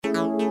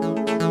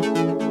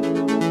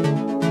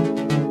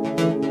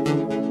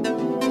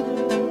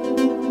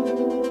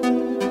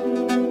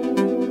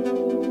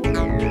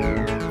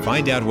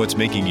Find out what's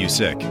making you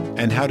sick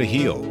and how to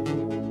heal.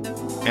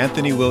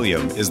 Anthony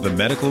William is the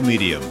medical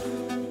medium.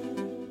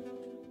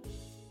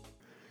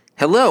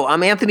 Hello,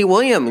 I'm Anthony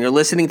William. You're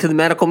listening to the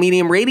Medical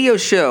Medium Radio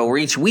Show, where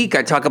each week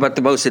I talk about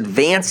the most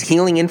advanced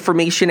healing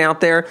information out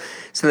there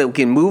so that we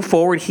can move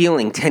forward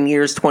healing 10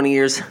 years, 20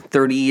 years,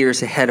 30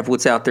 years ahead of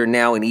what's out there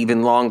now and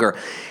even longer.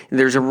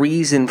 There's a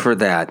reason for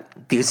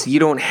that, because you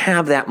don't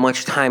have that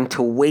much time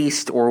to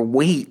waste or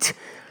wait.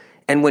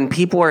 And when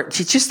people are,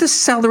 just the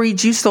celery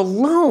juice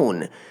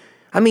alone,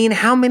 I mean,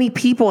 how many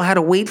people had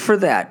to wait for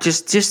that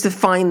just to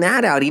find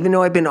that out? Even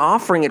though I've been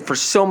offering it for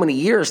so many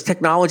years,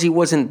 technology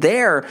wasn't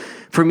there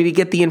for me to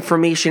get the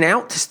information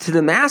out to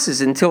the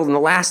masses until in the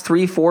last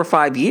 3, 4,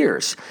 5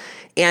 years.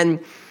 And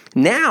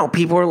now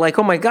people are like,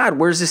 oh my God,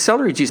 where's the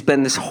celery juice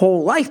been this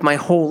whole life, my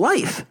whole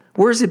life?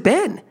 Where's it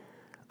been?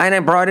 And I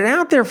brought it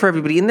out there for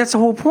everybody, and that's the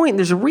whole point.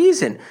 There's a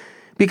reason.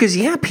 Because,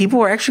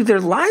 people are actually, their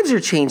lives are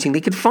changing.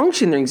 They can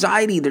function, their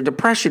anxiety, their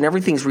depression,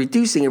 everything's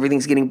reducing,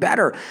 everything's getting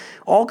better.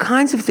 All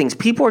kinds of things.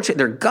 People are,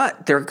 their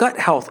gut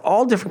health,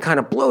 all different kind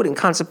of bloating,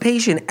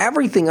 constipation,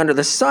 everything under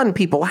the sun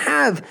people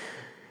have.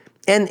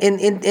 And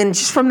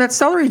just from that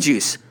celery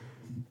juice.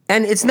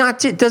 And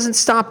it doesn't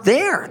stop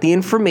there. The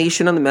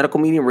information on the Medical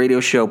Medium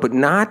Radio Show, but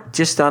not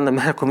just on the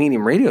Medical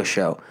Medium Radio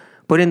Show,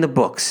 but in the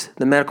books,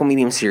 the Medical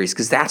Medium series,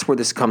 because that's where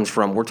this comes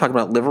from. We're talking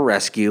about liver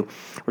rescue.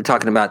 We're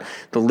talking about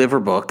the liver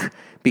book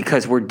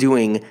because we're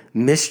doing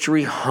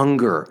mystery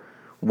hunger.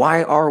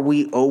 Why are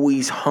we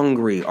always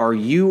hungry? Are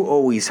you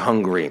always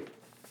hungry?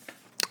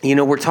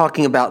 We're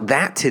talking about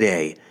that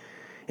today.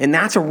 And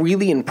that's a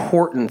really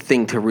important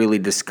thing to really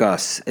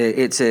discuss.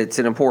 It's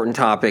an important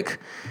topic,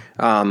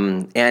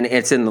 and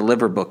it's in the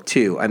liver book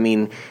too. I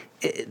mean,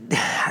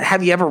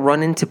 have you ever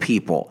run into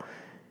people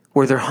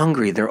where they're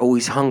hungry, they're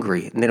always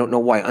hungry, and they don't know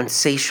why?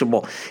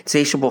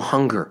 Insatiable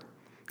hunger,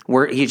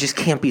 where you just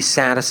can't be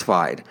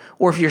satisfied.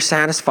 Or if you're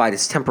satisfied,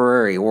 it's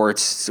temporary, or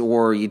it's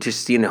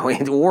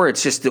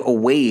just a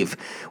wave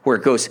where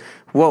it goes,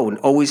 whoa,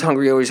 always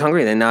hungry,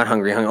 and then not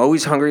hungry,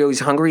 always hungry.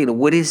 And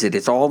what is it?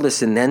 It's all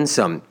this and then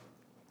some.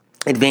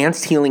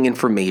 Advanced healing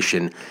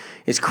information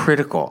is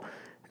critical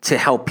to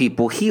help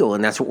people heal,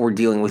 and that's what we're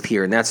dealing with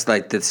here. And that's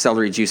like the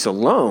celery juice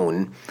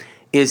alone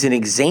is an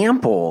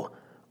example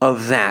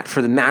of that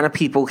for the amount of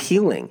people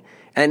healing.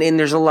 And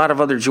there's a lot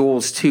of other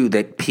jewels too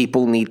that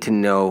people need to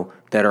know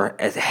that are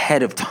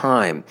ahead of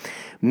time.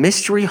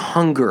 Mystery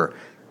hunger.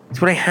 That's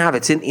what I have.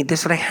 That's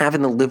what I have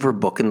in the liver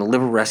book, in the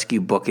liver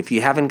rescue book. If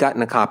you haven't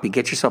gotten a copy,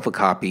 get yourself a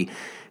copy.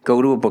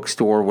 Go to a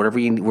bookstore,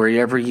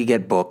 wherever you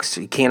get books.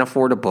 You can't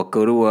afford a book,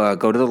 go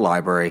to the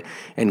library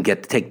and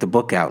take the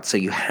book out so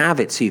you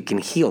have it so you can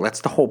heal. That's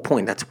the whole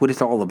point. That's what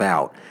it's all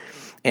about.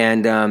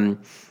 And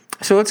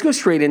so let's go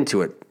straight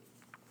into it.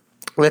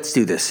 Let's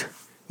do this.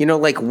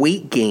 Like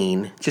weight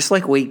gain,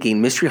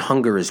 mystery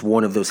hunger is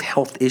one of those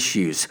health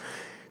issues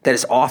that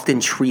is often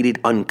treated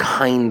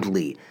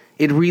unkindly.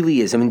 It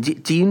really is. I mean,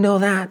 do you know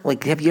that?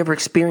 Like, have you ever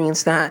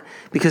experienced that?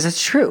 Because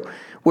it's true.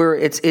 Where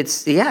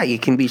you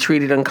can be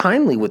treated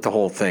unkindly with the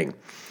whole thing.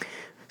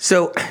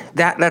 So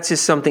that's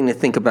just something to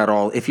think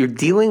about. If you're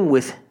dealing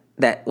with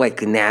that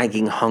like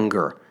nagging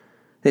hunger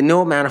that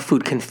no amount of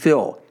food can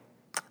fill,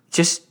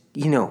 just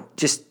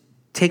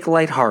take a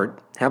light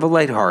heart, have a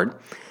light heart.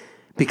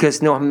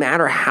 Because no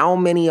matter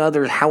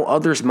how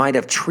others might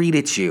have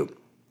treated you,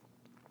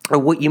 or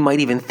what you might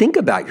even think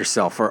about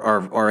yourself,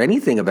 or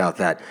anything about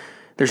that,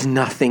 there's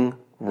nothing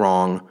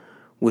wrong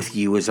with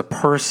you as a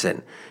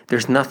person.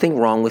 There's nothing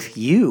wrong with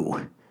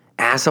you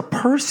as a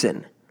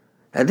person.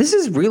 And this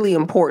is really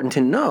important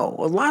to know.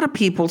 A lot of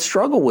people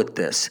struggle with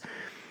this.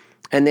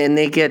 And then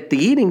they get the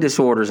eating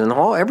disorders and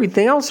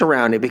everything else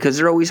around it because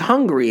they're always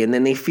hungry, and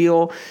then they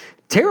feel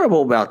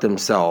terrible about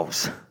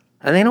themselves.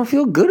 And they don't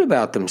feel good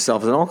about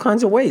themselves in all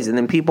kinds of ways. And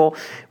then people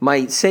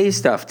might say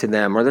stuff to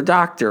them, or the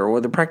doctor,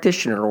 or the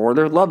practitioner, or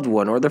their loved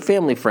one, or their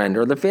family friend,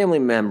 or their family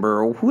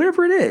member, or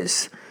whoever it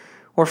is,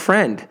 or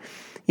friend.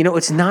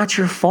 It's not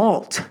your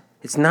fault.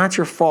 It's not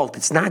your fault.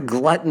 It's not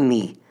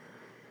gluttony.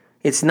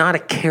 It's not a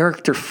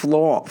character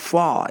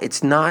flaw.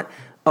 It's not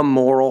a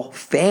moral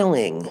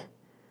failing.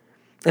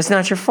 It's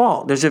not your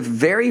fault. There's a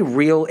very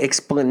real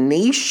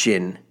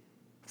explanation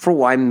for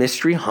why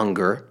mystery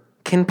hunger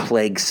can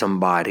plague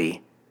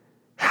somebody.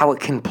 How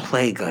it can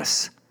plague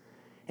us,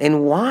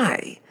 and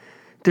why.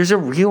 There's a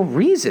real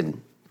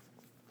reason,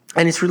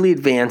 and it's really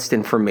advanced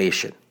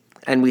information,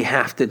 and we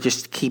have to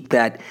just keep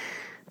that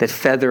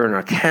feather in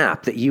our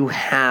cap, that you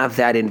have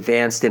that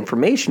advanced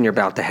information you're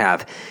about to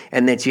have,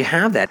 and that you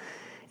have that,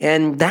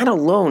 and that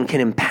alone can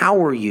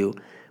empower you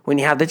when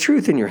you have the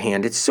truth in your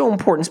hand. It's so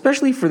important,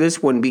 especially for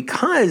this one,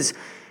 because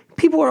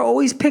people are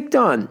always picked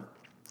on.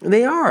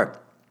 They are.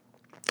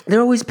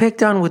 They're always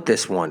picked on with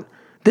this one.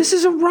 This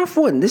is a rough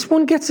one. This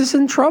one gets us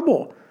in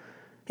trouble.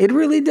 It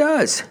really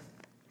does.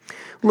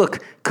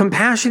 Look,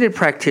 compassionate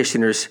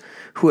practitioners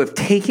who have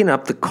taken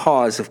up the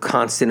cause of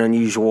constant,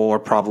 unusual, or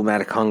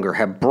problematic hunger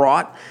have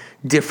brought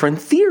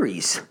different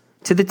theories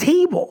to the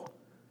table.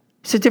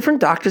 So different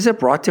doctors have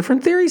brought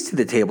different theories to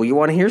the table. You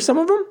want to hear some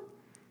of them?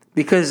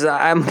 because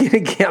I'm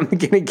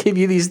gonna give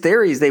you these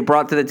theories they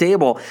brought to the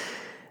table,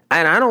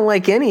 and I don't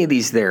like any of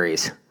these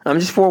theories. I'm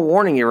just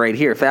forewarning you right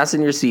here.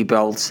 Fasten your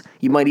seatbelts.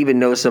 You might even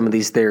know some of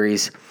these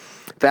theories.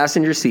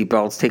 Fasten your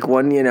seatbelts. Take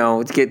one,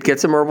 get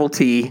some herbal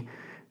tea.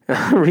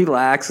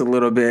 Relax a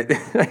little bit.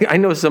 I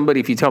know somebody,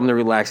 if you tell them to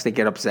relax, they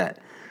get upset.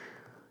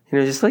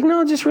 Just like,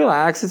 no, just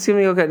relax. It's going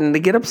to be okay. And they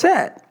get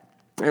upset.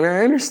 And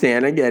I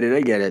understand. I get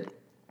it.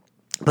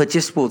 But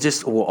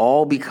we'll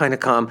all be kind of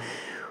calm.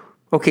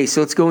 Okay,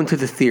 so let's go into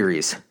the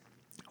theories.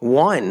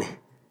 One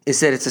is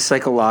that it's a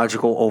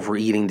psychological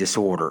overeating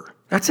disorder.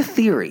 That's a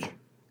theory.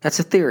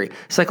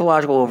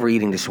 Psychological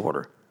overeating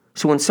disorder.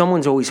 So when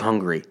someone's always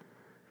hungry,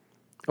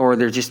 or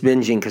they're just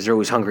binging because they're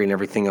always hungry and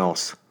everything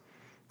else,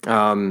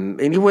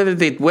 and whether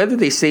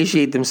they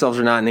satiate themselves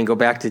or not and then go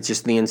back to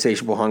just the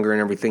insatiable hunger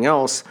and everything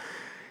else,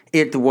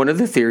 one of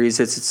the theories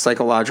is it's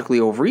psychologically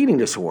overeating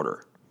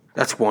disorder.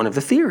 That's one of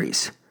the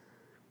theories.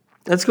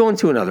 Let's go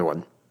into another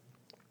one.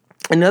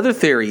 Another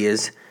theory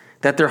is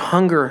that their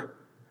hunger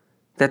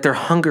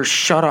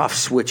shutoff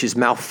switch is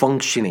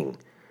malfunctioning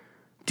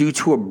due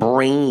to a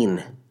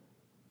brain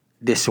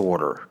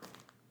disorder.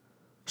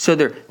 So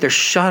their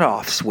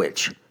shutoff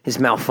switch is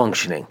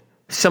malfunctioning.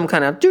 Some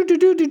kind of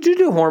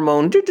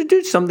hormone,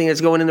 something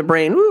that's going in the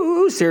brain,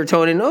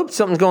 serotonin,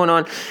 something's going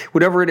on,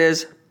 whatever it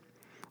is.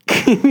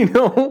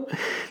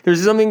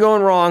 There's something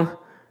going wrong.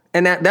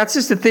 And that's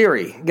just a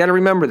theory. You got to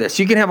remember this.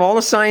 You can have all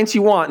the science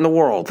you want in the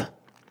world.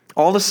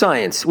 All the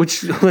science,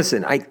 which,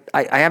 listen, I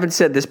haven't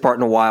said this part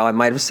in a while. I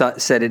might have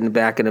said it in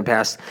the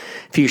past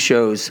few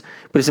shows.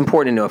 But it's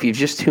important to know, if you've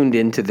just tuned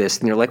into this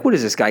and you're like, what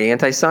is this guy,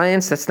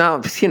 anti-science? That's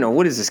not,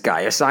 what is this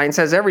guy? Science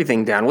has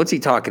everything down. What's he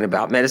talking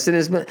about? Medicine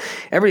is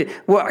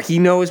well, he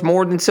knows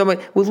more than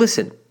somebody. Well,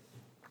 listen,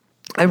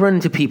 I run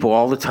into people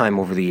all the time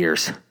over the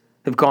years.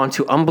 They've gone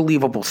to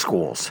unbelievable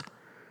schools,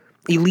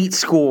 elite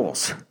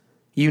schools,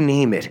 you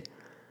name it.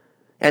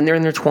 And they're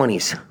in their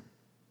 20s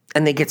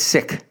and they get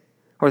sick.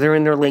 Or they're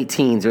in their late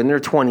teens, or in their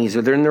 20s,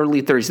 or they're in their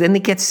early 30s. Then they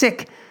get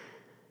sick.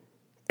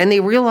 And they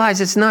realize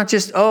it's not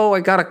just,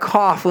 I got a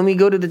cough. Let me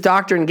go to the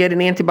doctor and get an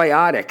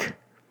antibiotic.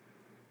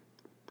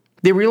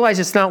 They realize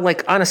it's not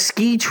like on a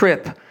ski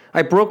trip.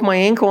 I broke my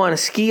ankle on a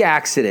ski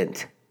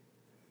accident.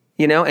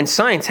 And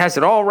science has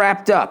it all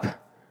wrapped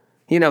up.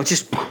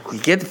 Just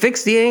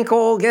fix the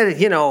ankle,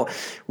 get it,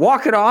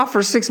 walk it off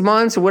for 6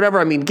 months or whatever.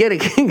 I mean,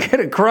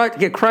 get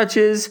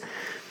crutches.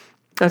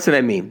 That's what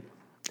I mean.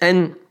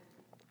 And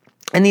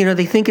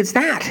they think it's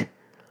that.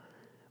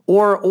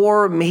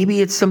 Or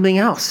maybe it's something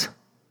else.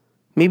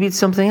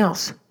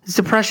 It's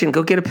depression.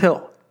 Go get a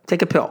pill.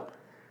 Take a pill.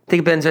 Take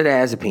a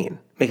benzodiazepine.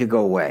 Make it go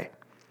away.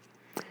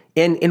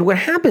 And what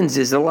happens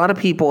is that a lot of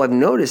people I've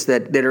noticed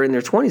that are in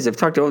their 20s, I've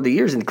talked to over the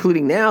years,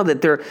 including now,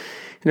 that they're in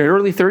their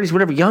early 30s,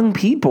 whatever, young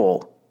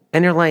people,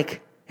 and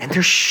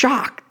they're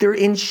shocked. They're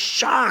in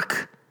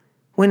shock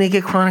when they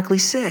get chronically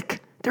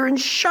sick. They're in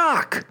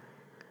shock.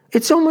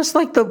 It's almost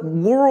like the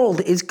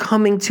world is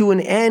coming to an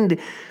end.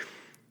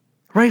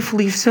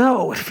 Rightfully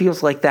so, it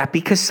feels like that,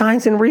 because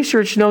science and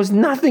research knows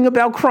nothing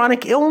about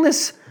chronic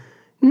illness.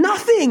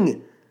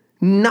 Nothing.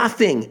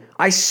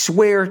 I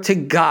swear to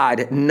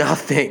God,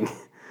 nothing.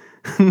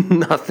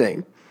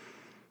 Nothing.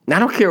 And I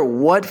don't care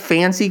what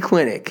fancy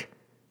clinic.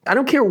 I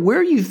don't care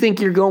where you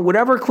think you're going,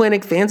 whatever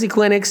clinic, fancy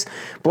clinics,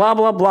 blah,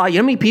 blah, blah. You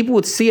know how many people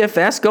with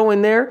CFS go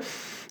in there?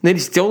 They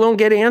still don't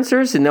get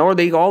answers, or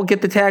they all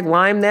get the tag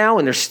Lyme now,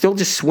 and they're still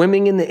just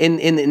swimming in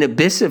an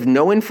abyss of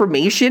no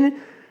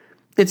information.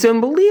 It's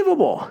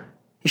unbelievable.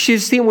 You should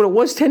have seen what it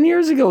was 10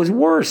 years ago. It's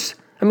worse.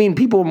 I mean,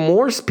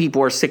 more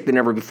people are sick than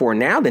ever before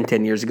now than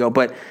 10 years ago,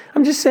 but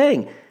I'm just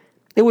saying,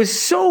 it was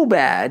so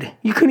bad,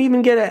 you couldn't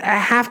even get a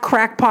half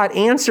crackpot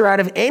answer out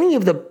of any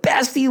of the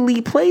best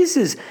elite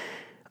places.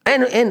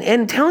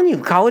 And telling you,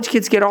 college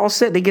kids get all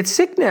sick. They get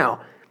sick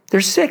now.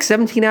 They're sick,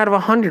 17 out of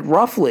 100,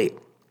 roughly.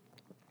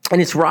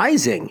 And it's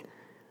rising.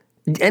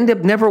 End up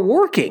never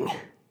working.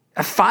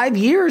 5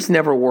 years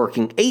never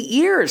working. 8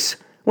 years.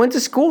 Went to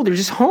school. They're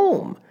just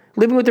home.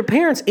 Living with their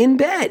parents in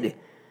bed.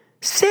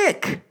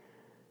 Sick.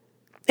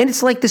 And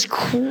it's like this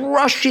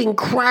crashing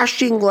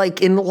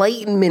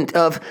enlightenment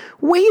of,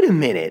 wait a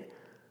minute.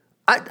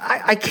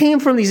 I came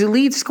from these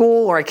elite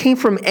school, or I came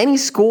from any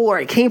school, or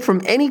I came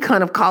from any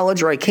kind of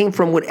college, or I came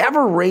from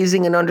whatever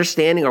raising and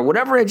understanding, or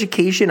whatever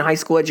education, high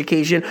school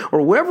education,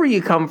 or wherever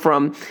you come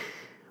from,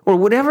 or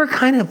whatever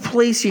kind of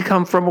place you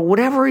come from, or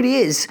whatever it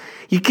is,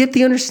 you get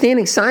the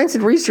understanding. Science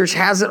and research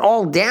has it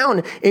all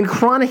down, and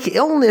chronic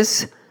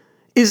illness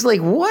is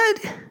like,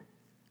 what?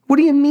 What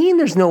do you mean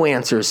there's no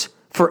answers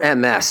for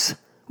MS?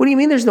 What do you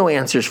mean there's no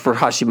answers for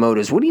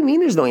Hashimoto's? What do you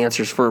mean there's no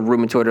answers for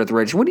rheumatoid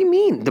arthritis? What do you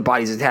mean the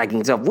body's attacking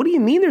itself? What do you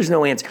mean there's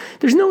no answer?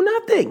 There's no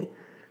nothing.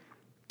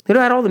 They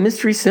don't have all the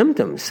mystery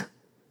symptoms.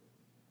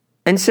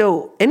 And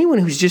so anyone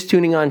who's just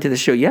tuning on to the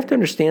show, you have to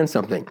understand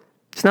something.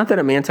 It's not that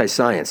I'm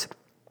anti-science.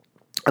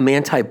 I'm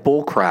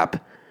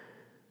anti-bullcrap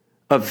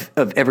of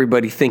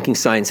everybody thinking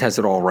science has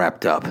it all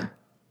wrapped up.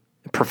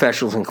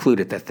 Professionals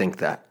included that think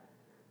that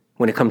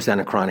when it comes down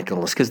to chronic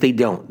illness, because they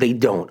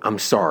don't. I'm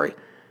sorry.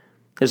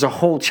 There's a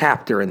whole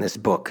chapter in this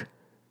book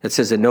that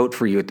says a note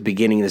for you at the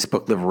beginning of this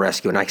book, Liver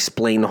Rescue, and I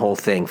explain the whole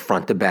thing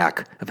front to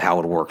back of how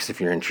it works if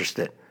you're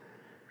interested.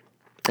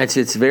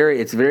 It's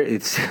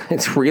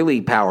really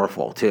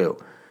powerful too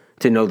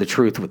to know the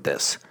truth with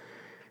this.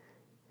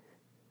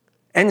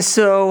 And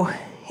so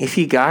if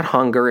you got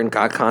hunger and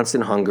got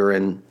constant hunger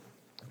and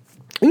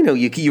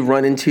you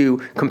run into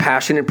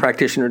compassionate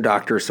practitioner,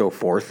 doctor, or so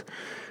forth,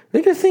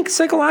 they're going to think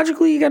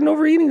psychologically you got an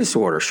overeating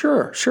disorder.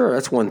 Sure,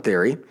 that's one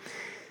theory.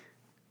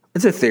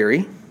 It's a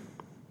theory.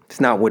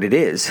 It's not what it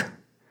is.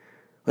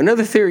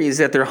 Another theory is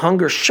that their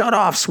hunger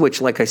shut-off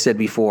switch, like I said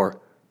before,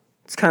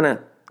 it's kind of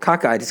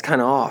cockeyed, it's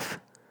kind of off.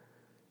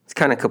 It's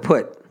kind of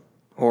kaput,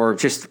 or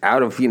just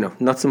out of,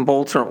 nuts and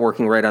bolts aren't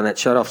working right on that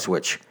shut-off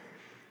switch.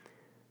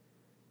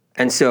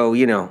 And so,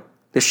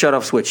 the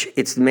shut-off switch,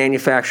 it's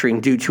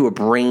manufacturing due to a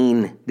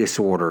brain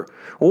disorder,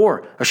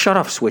 or a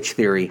shut-off switch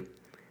theory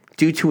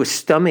due to a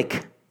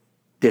stomach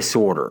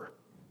disorder.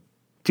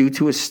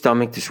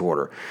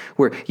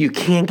 Where you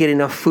can't get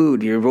enough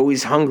food, you're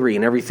always hungry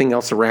and everything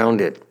else around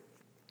it.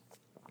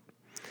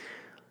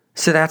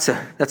 So that's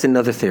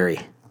another theory.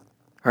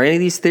 Are any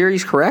of these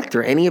theories correct?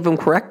 Are any of them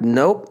correct?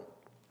 Nope.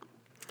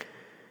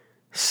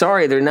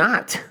 Sorry, they're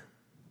not.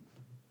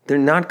 They're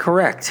not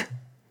correct.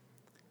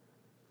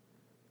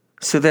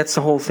 So that's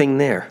the whole thing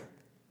there.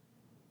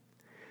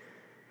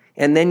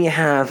 And then you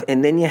have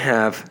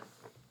another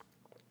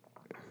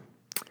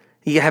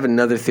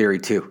theory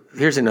too.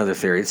 Here's another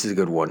theory. This is a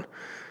good one.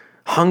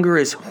 Hunger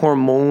is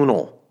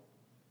hormonal.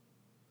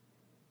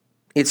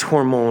 It's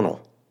hormonal.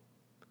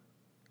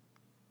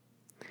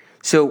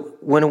 So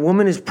when a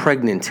woman is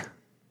pregnant,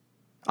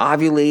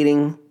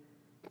 ovulating,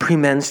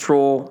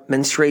 premenstrual,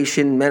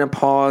 menstruation,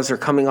 menopause, or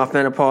coming off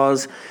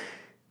menopause,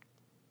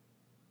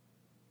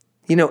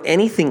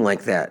 anything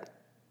like that,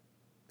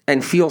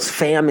 and feels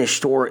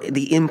famished or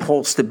the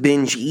impulse to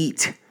binge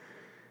eat,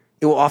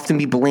 it will often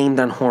be blamed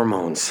on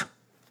hormones.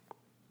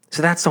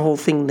 So that's the whole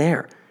thing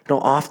there.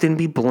 It'll often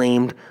be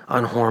blamed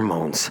on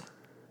hormones.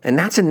 And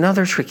that's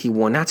another tricky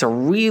one. That's a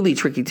really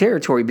tricky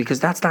territory because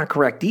that's not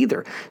correct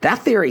either. That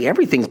theory,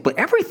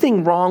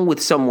 everything wrong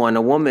with someone,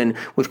 a woman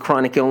with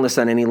chronic illness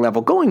on any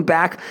level, going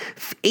back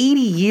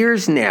 80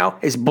 years now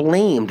is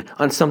blamed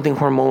on something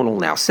hormonal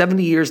now.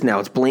 70 years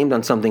now, it's blamed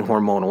on something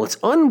hormonal. It's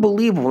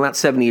unbelievable. Not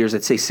 70 years,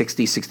 let's say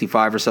 60,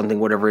 65 or something,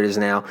 whatever it is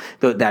now,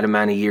 that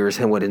amount of years.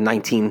 And what, in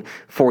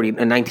 1940,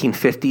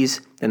 1950s,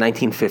 the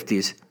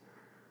 1950s,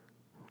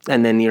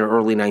 and then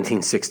early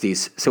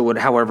 1960s. So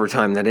however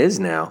time that is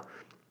now.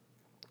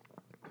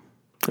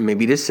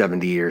 Maybe it is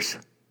 70 years.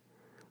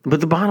 But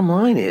the bottom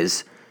line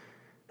is,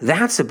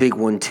 that's a big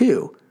one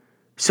too.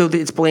 So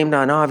it's blamed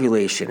on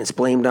ovulation. It's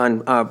blamed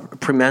on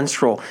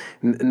premenstrual,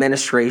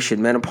 menstruation,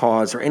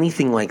 menopause, or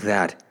anything like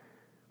that.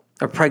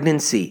 Or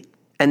pregnancy.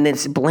 And then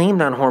it's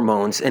blamed on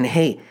hormones. And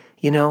hey,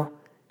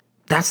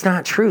 that's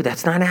not true.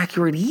 That's not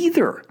accurate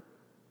either.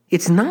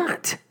 It's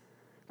not.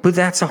 But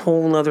that's a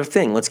whole other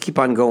thing. Let's keep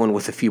on going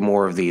with a few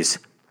more of these.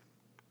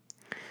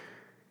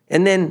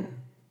 And then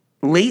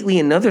lately,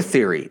 another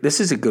theory, this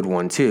is a good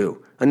one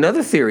too.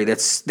 Another theory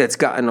that's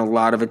gotten a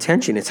lot of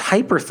attention, it's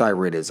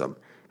hyperthyroidism.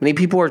 Many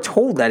people are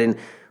told that an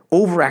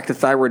overactive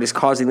thyroid is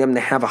causing them to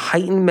have a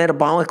heightened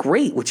metabolic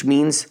rate, which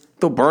means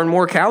they'll burn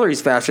more calories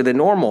faster than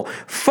normal.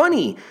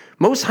 Funny,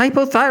 most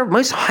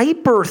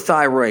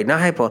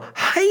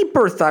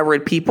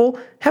hyperthyroid people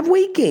have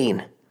weight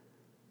gain.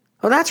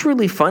 Oh, that's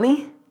really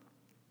funny.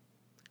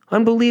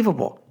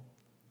 Unbelievable.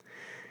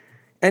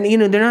 And,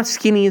 they're not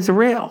skinny as a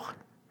rail.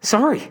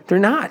 Sorry, they're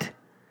not.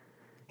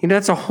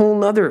 That's a whole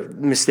nother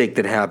mistake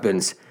that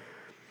happens.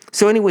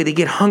 So anyway, they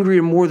get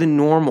hungrier more than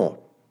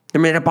normal.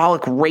 Their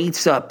metabolic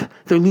rate's up.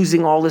 They're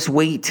losing all this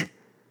weight.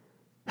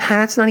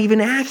 That's not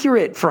even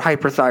accurate for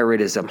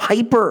hyperthyroidism.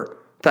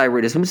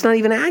 Hyperthyroidism is not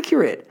even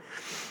accurate.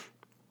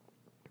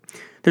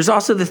 There's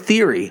also the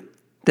theory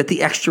that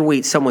the extra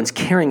weight someone's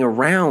carrying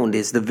around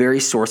is the very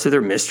source of their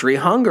mystery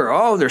hunger.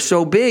 Oh, they're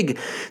so big.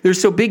 They're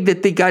so big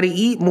that they got to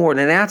eat more. And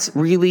that's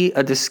really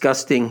a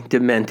disgusting,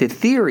 demented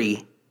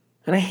theory.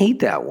 And I hate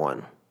that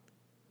one.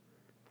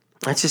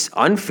 That's just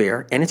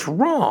unfair and it's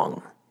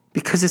wrong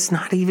because it's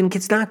not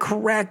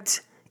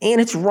correct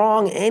and it's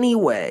wrong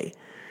anyway.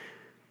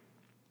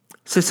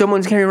 So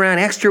someone's carrying around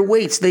extra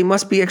weights. They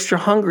must be extra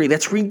hungry.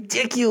 That's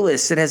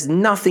ridiculous. It has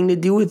nothing to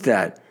do with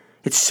that.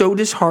 It's so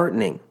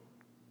disheartening.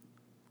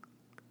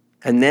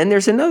 And then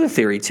there's another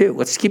theory too.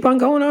 Let's keep on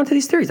going on to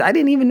these theories. I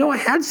didn't even know I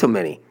had so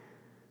many.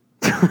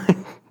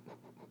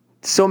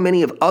 So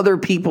many of other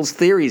people's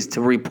theories to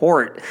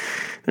report.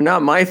 They're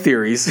not my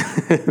theories.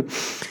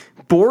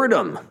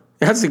 Boredom.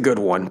 That's a good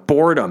one.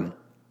 Boredom.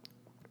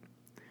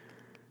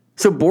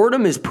 So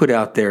boredom is put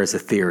out there as a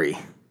theory.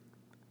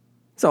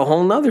 It's a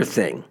whole nother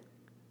thing.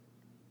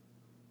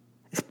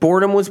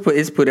 Boredom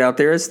is put out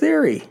there as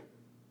theory.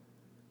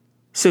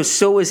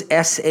 So is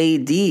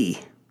SAD.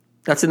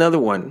 That's another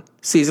one.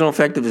 Seasonal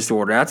affective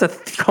disorder. That's a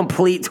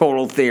complete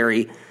total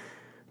theory.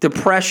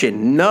 Depression.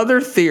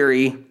 Another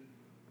theory.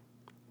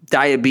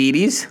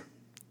 Diabetes.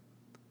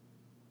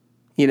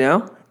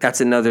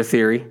 That's another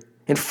theory.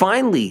 And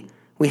finally,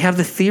 We have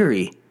the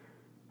theory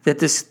that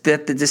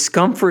the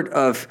discomfort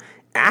of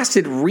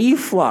acid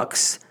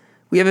reflux,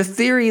 we have a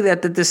theory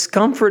that the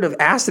discomfort of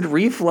acid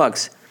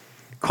reflux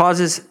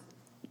causes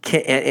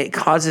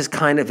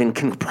kind of and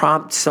can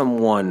prompt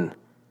someone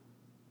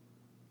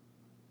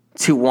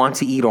to want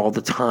to eat all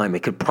the time.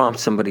 It could prompt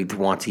somebody to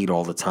want to eat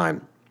all the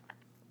time.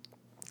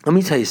 Let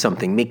me tell you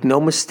something. Make no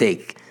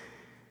mistake.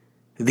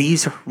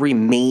 These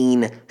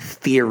remain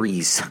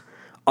theories,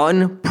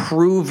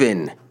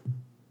 unproven.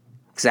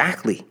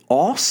 Exactly.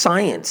 All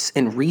science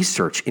and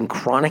research in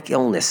chronic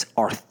illness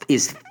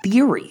is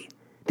theory.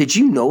 Did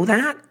you know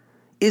that?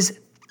 Is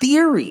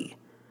theory.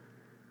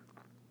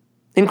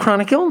 In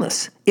chronic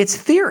illness, it's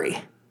theory.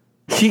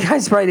 You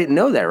guys probably didn't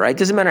know that, right?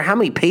 Doesn't matter how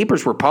many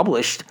papers were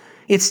published,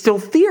 it's still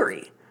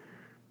theory.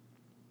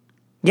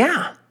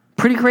 Yeah.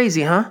 Pretty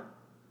crazy, huh?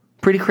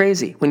 Pretty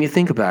crazy when you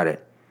think about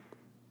it.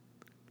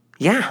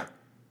 Yeah.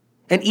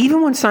 And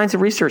even when science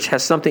and research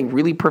has something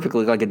really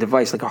perfectly like a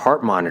device, like a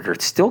heart monitor,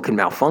 it still can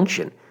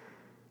malfunction.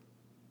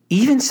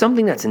 Even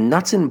something that's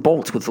nuts and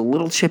bolts with a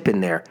little chip in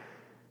there,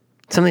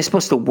 something that's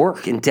supposed to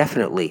work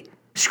indefinitely,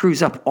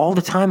 screws up all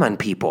the time on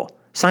people.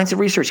 Science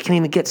and research can't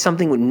even get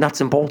something with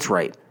nuts and bolts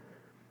right.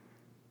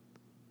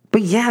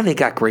 But yeah, they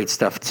got great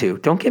stuff too.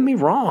 Don't get me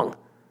wrong.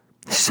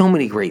 So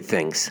many great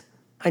things.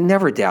 I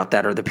never doubt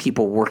that are the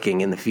people working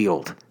in the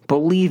field.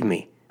 Believe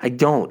me, I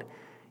don't.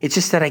 It's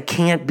just that I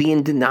can't be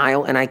in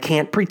denial and I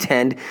can't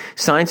pretend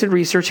science and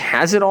research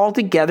has it all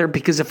together,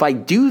 because if I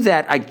do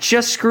that, I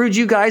just screwed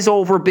you guys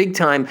over big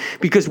time,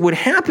 because what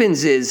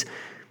happens is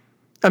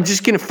I'm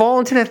just going to fall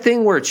into that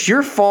thing where it's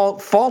your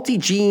fault, faulty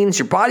genes,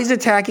 your body's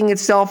attacking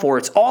itself, or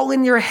it's all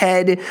in your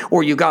head,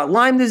 or you got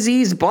Lyme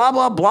disease, blah,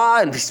 blah,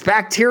 blah, and it's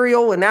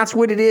bacterial, and that's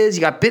what it is.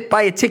 You got bit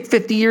by a tick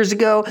 50 years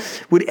ago.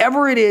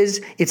 Whatever it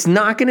is, it's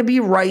not going to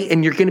be right,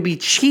 and you're going to be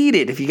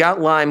cheated. If you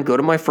got Lyme, go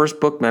to my first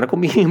book, Medical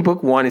Medium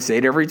Book 1, and say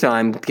it every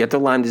time. Get the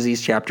Lyme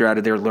disease chapter out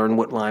of there. Learn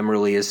what Lyme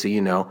really is so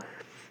you know.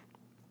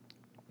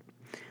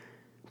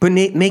 But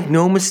make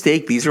no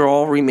mistake, these are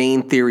all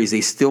remain theories.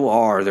 They still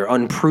are. They're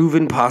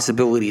unproven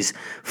possibilities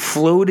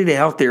floated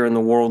out there in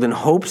the world in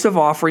hopes of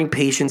offering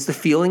patients the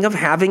feeling of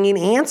having an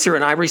answer.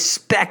 And I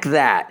respect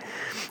that.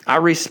 I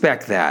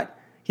respect that.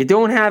 You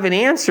don't have an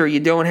answer,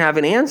 you don't have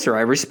an answer.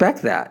 I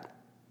respect that.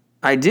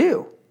 I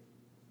do.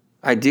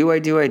 I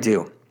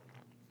do.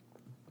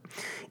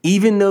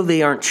 Even though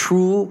they aren't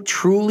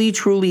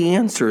truly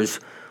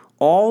answers,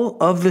 all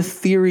of the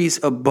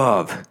theories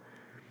above,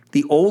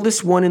 the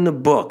oldest one in the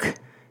book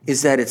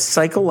is that it's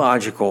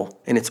psychological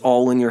and it's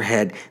all in your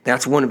head.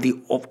 That's one of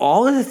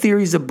all of the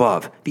theories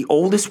above. The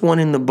oldest one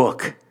in the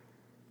book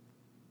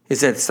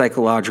is that it's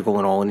psychological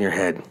and all in your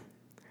head.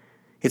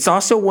 It's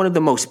also one of the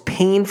most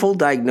painful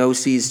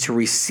diagnoses to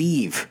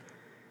receive.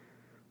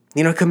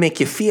 You know, it can make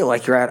you feel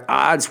like you're at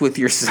odds with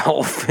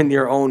yourself and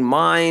your own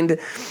mind,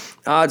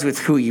 odds with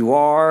who you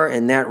are,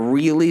 and that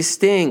really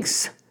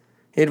stinks.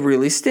 It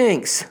really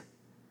stinks.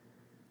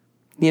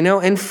 You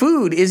know, and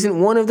food isn't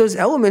one of those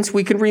elements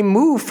we can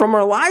remove from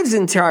our lives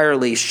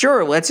entirely.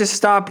 Sure, let's just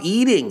stop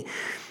eating.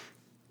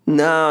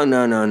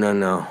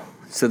 No.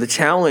 So the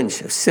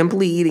challenge of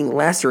simply eating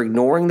less or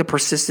ignoring the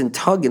persistent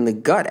tug in the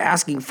gut,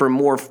 asking for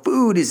more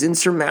food, is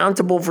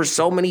insurmountable for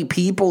so many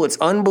people. It's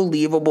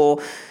unbelievable.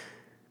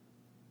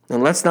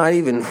 And let's not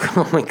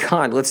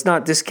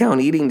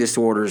discount eating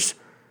disorders.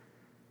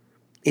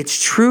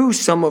 It's true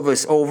some of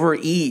us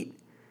overeat.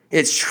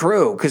 It's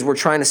true, because we're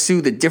trying to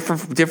soothe a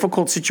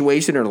difficult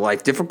situation in our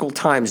life, difficult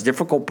times,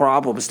 difficult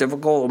problems,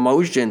 difficult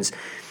emotions.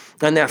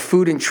 And that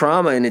food and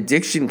trauma and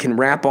addiction can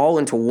wrap all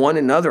into one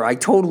another. I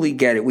totally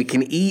get it. We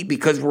can eat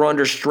because we're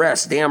under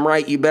stress. Damn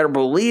right, you better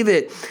believe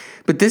it.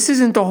 But this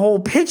isn't the whole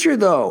picture,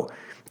 though.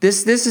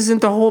 This isn't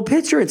the whole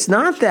picture. It's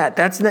not that.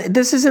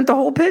 This isn't the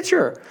whole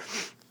picture.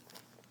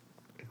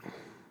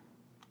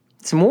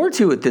 It's more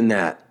to it than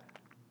that.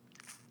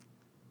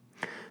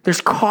 There's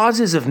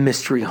causes of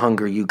mystery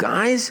hunger, you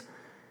guys.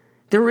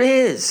 There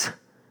is.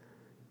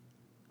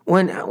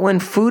 When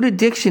food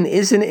addiction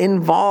isn't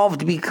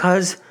involved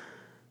because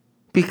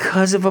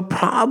of a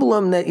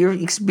problem that you're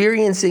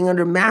experiencing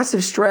under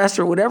massive stress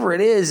or whatever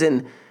it is,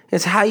 and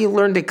it's how you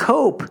learn to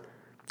cope.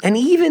 And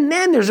even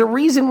then, there's a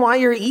reason why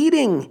you're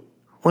eating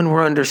when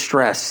we're under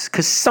stress,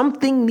 because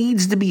something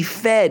needs to be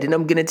fed. And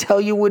I'm going to tell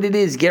you what it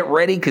is. Get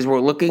ready, because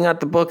we're looking at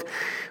the book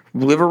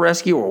Liver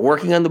Rescue. We're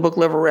working on the book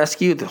Liver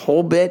Rescue, the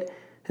whole bit.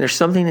 There's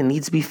something that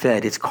needs to be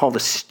fed. It's called a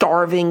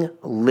starving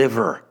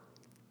liver.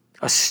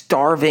 A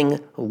starving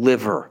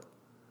liver.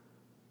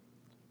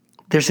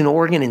 There's an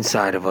organ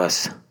inside of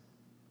us,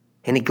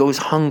 and it goes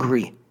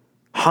hungry.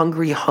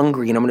 Hungry.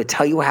 And I'm going to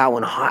tell you how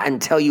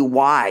and tell you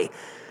why.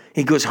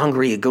 It goes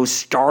hungry. It goes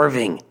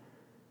starving.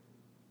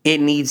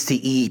 It needs to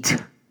eat,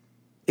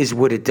 is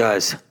what it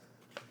does.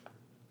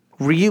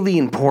 Really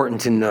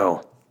important to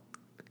know,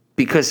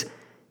 because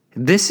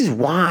This is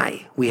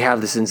why we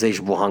have this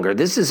insatiable hunger.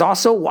 This is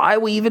also why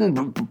we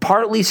even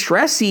partly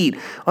stress eat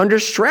under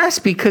stress,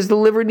 because the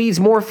liver needs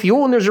more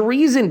fuel, and there's a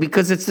reason,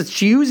 because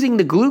it's using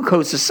the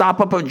glucose to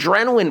sop up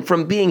adrenaline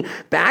from being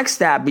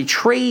backstabbed,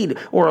 betrayed,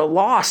 or a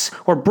loss,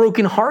 or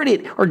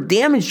brokenhearted, or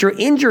damaged, or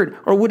injured,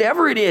 or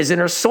whatever it is, and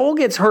our soul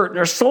gets hurt, and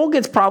our soul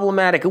gets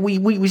problematic, and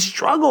we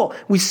struggle,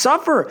 we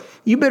suffer.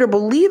 You better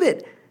believe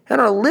it. And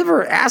our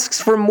liver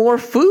asks for more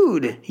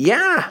food.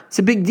 Yeah, it's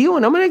a big deal.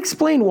 And I'm going to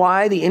explain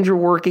why, the inner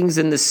workings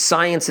and the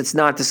science that's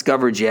not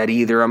discovered yet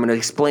either. I'm going to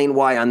explain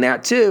why on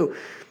that too,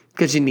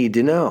 because you need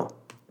to know.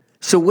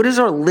 So what is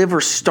our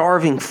liver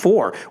starving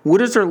for?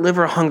 What is our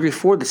liver hungry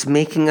for that's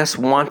making us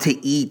want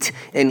to eat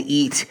and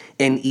eat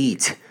and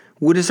eat?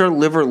 What is our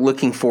liver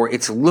looking for?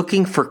 It's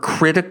looking for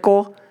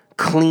critical,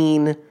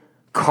 clean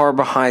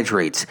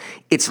carbohydrates.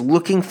 It's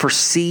looking for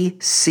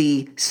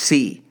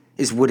CCC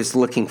is what it's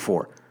looking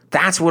for.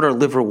 That's what our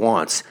liver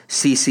wants,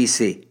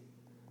 CCC.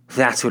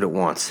 That's what it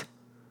wants.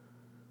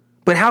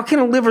 But how can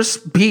a liver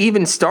be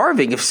even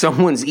starving if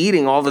someone's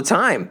eating all the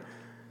time?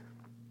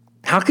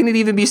 How can it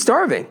even be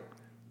starving?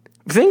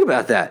 Think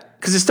about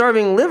that. Because a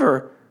starving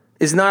liver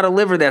is not a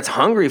liver that's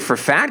hungry for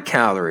fat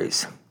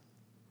calories.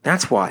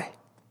 That's why.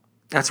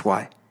 That's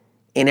why.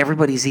 And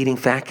everybody's eating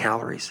fat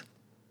calories.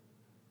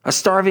 A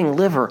starving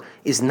liver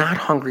is not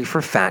hungry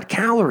for fat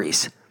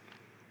calories.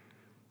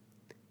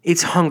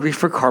 It's hungry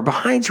for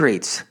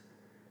carbohydrates.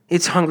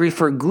 It's hungry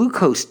for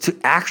glucose to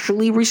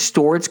actually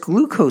restore its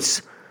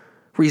glucose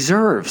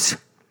reserves.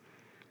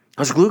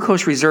 Those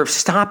glucose reserves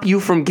stop you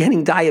from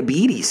getting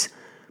diabetes.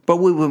 But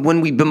when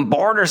we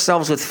bombard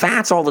ourselves with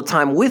fats all the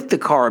time with the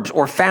carbs,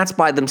 or fats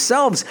by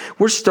themselves,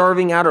 we're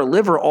starving out our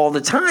liver all the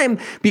time,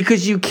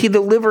 because the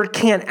liver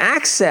can't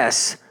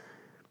access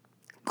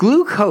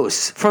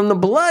glucose from the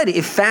blood.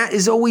 If fat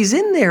is always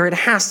in there, it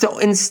has to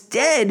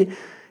instead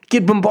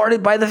get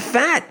bombarded by the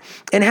fat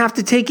and have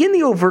to take in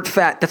the overt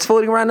fat that's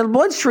floating around in the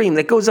bloodstream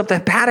that goes up the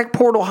hepatic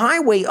portal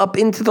highway up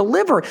into the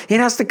liver. It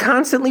has to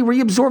constantly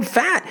reabsorb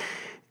fat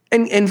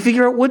and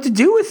figure out what to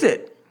do with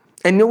it.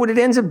 And know what it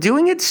ends up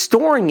doing? It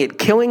storing it,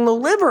 killing the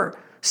liver.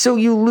 So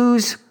you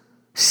lose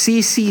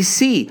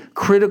CCC,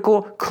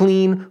 critical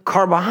clean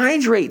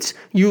carbohydrates.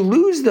 You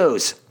lose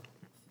those.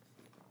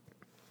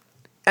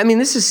 I mean,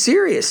 this is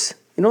serious.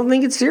 You don't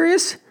think it's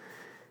serious?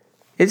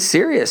 It's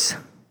serious.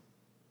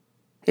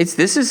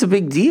 This is a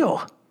big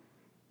deal,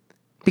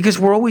 because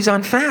we're always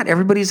on fat.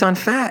 Everybody's on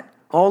fat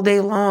all day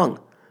long.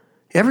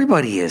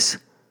 Everybody is.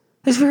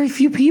 There's very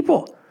few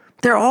people.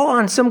 They're all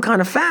on some kind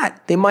of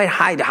fat. They might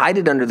hide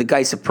it under the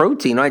guise of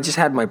protein. I just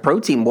had my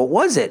protein. What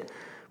was it?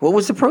 What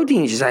was the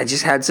protein? I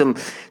just had some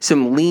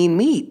lean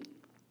meat.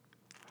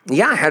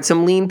 Yeah, I had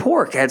some lean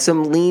pork. I had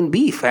some lean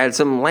beef. I had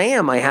some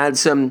lamb. I had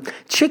some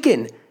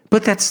chicken.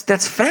 But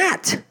that's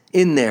fat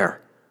in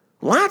there.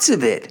 Lots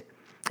of it.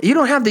 You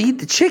don't have to eat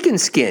the chicken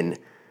skin.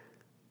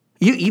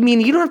 You mean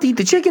you don't have to eat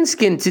the chicken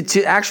skin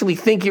to actually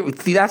think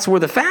that's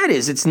where the fat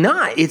is. It's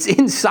not. It's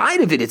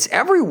inside of it. It's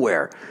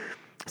everywhere.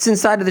 It's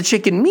inside of the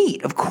chicken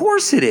meat. Of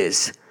course it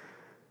is.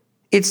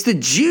 It's the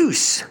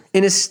juice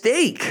in a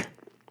steak.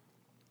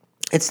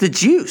 It's the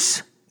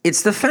juice.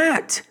 It's the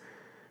fat.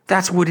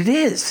 That's what it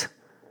is.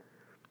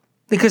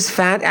 Because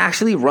fat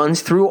actually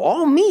runs through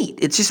all meat.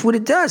 It's just what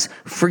it does.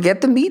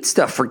 Forget the meat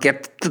stuff.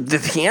 Forget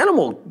the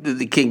animal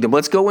kingdom.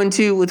 Let's go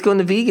into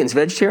vegans,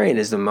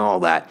 vegetarianism, all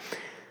that.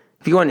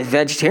 If you go into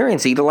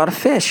vegetarians, eat a lot of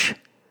fish.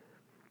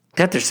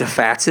 There's the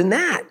fats in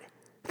that.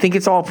 Think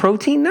it's all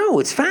protein? No,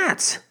 it's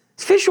fats.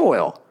 It's fish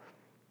oil.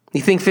 You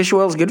think fish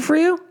oil is good for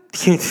you?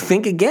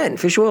 Think again.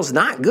 Fish oil is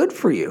not good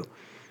for you.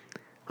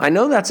 I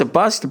know that's a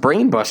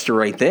brain buster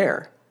right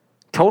there.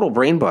 Total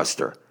brain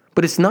buster.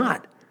 But it's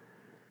not.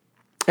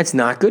 It's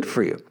not good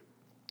for you.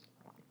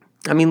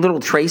 I mean, little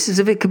traces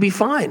of it could be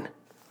fine.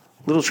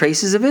 Little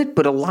traces of it,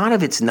 but a lot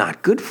of it's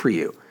not good for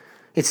you.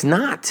 It's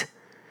not.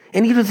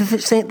 And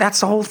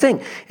that's the whole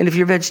thing. And if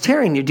you're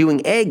vegetarian, you're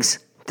doing eggs,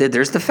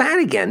 there's the fat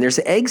again. There's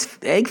the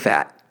egg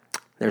fat.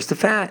 There's the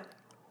fat.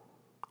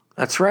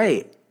 That's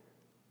right.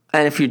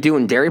 And if you're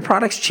doing dairy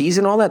products, cheese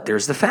and all that,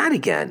 there's the fat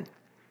again.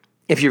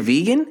 If you're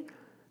vegan,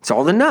 it's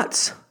all the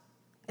nuts.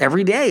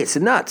 Every day, it's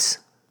the nuts.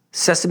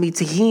 Sesame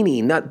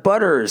tahini, nut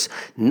butters,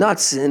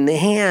 nuts in the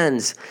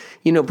hands,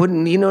 you know what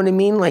I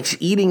mean?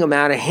 Like eating them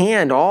out of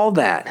hand, all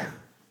that.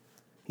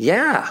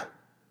 Yeah.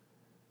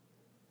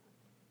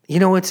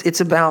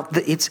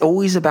 It's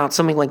always about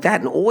something like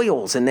that, and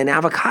oils, and then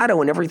avocado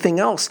and everything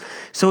else.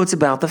 So it's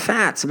about the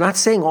fats. I'm not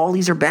saying all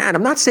these are bad.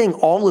 I'm not saying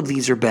all of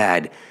these are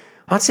bad.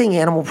 I'm not saying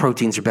animal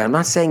proteins are bad. I'm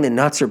not saying the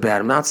nuts are bad.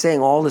 I'm not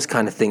saying all this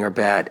kind of thing are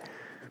bad.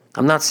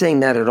 I'm not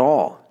saying that at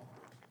all.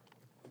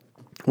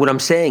 What I'm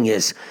saying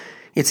is,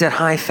 it's that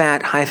high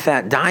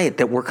fat diet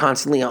that we're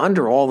constantly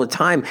under all the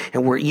time,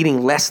 and we're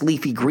eating less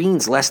leafy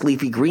greens,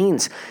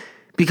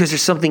 because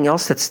there's something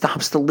else that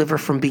stops the liver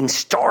from being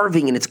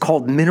starving, and it's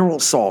called mineral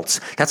salts.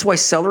 That's why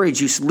celery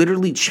juice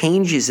literally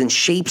changes and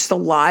shapes the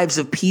lives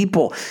of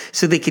people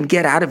so they can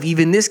get out of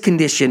even this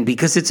condition,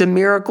 because it's a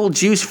miracle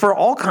juice for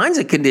all kinds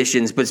of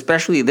conditions, but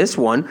especially this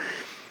one,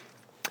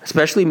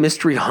 especially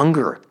mystery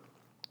hunger.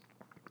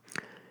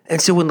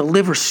 And so when the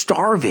liver's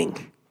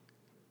starving,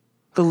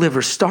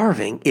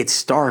 it's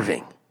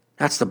starving.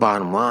 That's the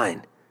bottom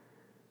line.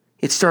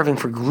 It's starving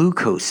for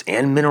glucose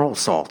and mineral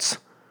salts.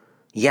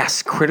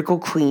 Yes, critical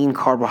clean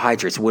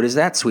carbohydrates. What is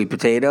that? Sweet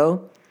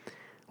potato?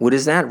 What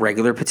is that?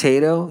 Regular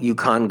potato?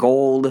 Yukon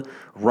Gold,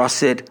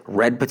 russet,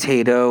 red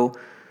potato,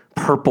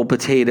 purple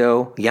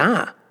potato.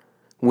 Yeah.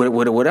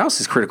 What else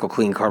is critical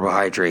clean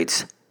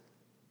carbohydrates?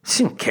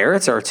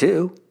 Carrots are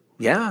too.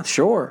 Yeah,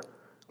 sure.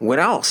 What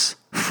else?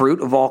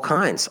 Fruit of all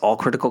kinds. All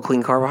critical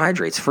clean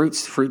carbohydrates.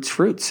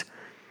 Fruits.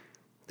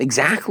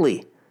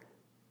 Exactly.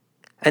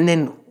 And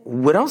then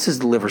what else is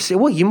the liver?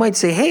 Well, you might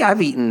say, hey,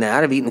 I've eaten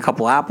that. I've eaten a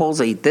couple apples.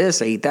 I eat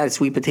this. I eat that.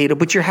 Sweet potato.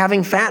 But you're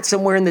having fat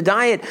somewhere in the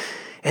diet.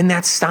 And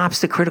that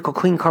stops the critical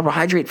clean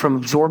carbohydrate from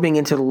absorbing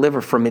into the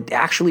liver, from it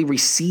actually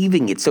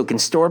receiving it so it can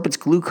store up its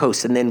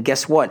glucose. And then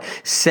guess what?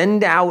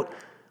 Send out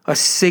a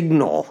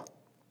signal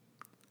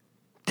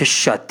to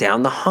shut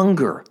down the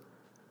hunger.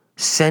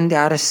 Send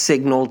out a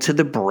signal to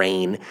the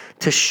brain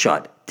to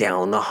shut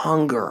down the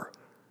hunger.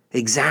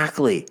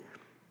 Exactly.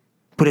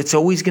 But it's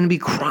always going to be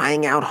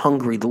crying out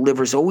hungry. The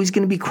liver's always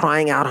going to be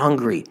crying out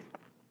hungry.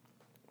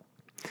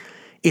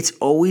 It's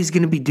always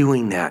going to be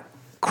doing that,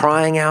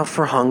 crying out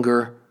for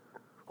hunger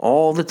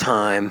all the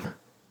time,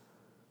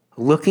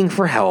 looking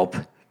for help.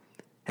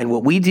 And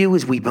what we do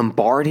is we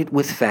bombard it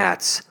with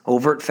fats,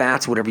 overt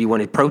fats, whatever you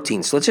wanted,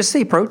 proteins. So let's just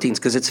say proteins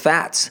because it's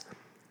fats.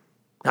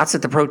 That's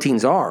what the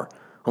proteins are.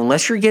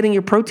 Unless you're getting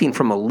your protein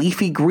from a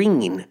leafy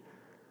green.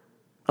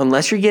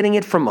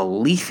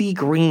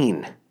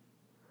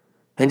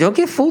 And don't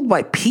get fooled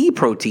by pea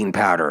protein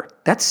powder.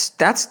 That's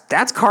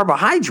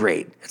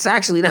carbohydrate. It's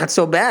actually not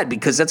so bad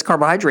because that's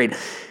carbohydrate.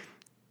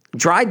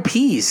 Dried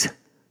peas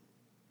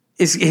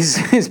is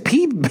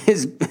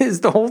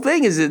the whole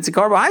thing is it's a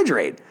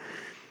carbohydrate.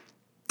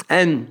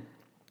 But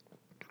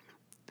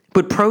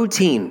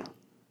protein,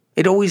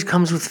 it always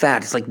comes with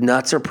fat. It's like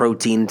nuts or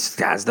protein. It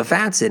has the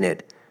fats in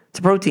it. It's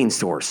a protein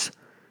source.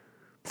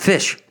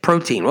 Fish,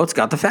 protein. Well, it's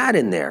got the fat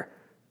in there.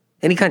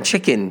 Any kind of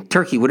chicken,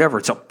 turkey, whatever.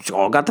 It's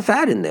all got the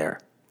fat in there.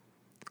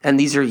 And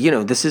these are,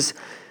 this is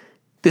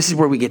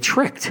where we get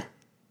tricked.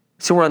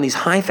 So we're on these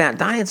high-fat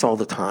diets all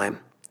the time.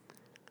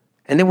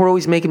 And then we're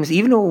always making,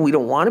 even though we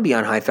don't want to be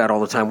on high-fat all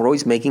the time, we're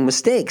always making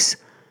mistakes.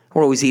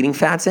 We're always eating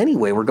fats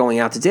anyway. We're going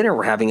out to dinner.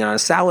 We're having a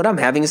salad. I'm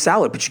having a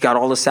salad, but you got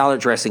all the salad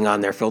dressing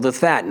on there filled with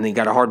fat. And then you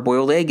got a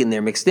hard-boiled egg in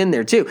there mixed in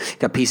there too.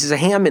 Got pieces of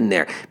ham in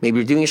there. Maybe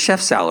you're doing a chef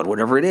salad,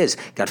 whatever it is.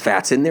 Got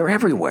fats in there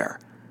everywhere.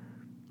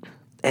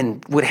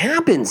 And what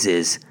happens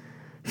is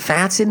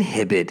fats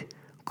inhibit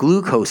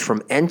glucose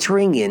from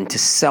entering into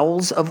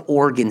cells of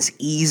organs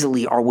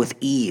easily or with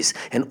ease.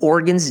 And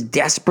organs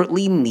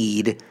desperately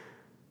need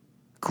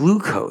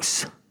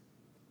glucose.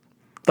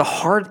 The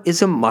heart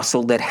is a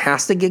muscle that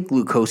has to get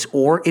glucose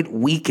or it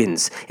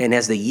weakens. And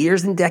as the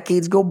years and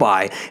decades go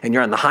by and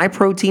you're on the high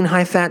protein,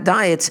 high fat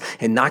diets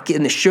and not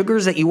getting the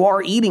sugars that you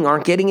are eating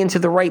aren't getting into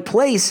the right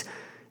place,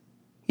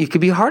 you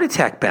could be heart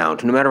attack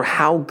bound no matter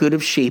how good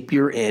of shape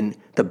you're in,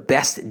 the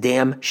best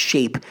damn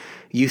shape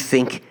you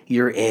think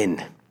you're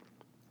in.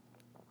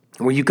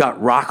 Where you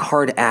got rock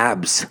hard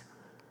abs.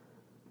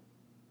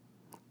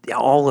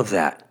 All of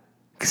that.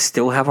 Could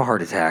still have a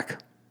heart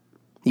attack.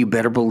 You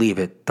better believe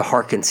it. The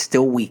heart can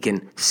still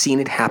weaken. Seen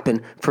it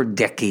happen for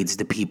decades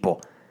to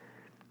people.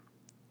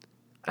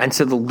 And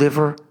so the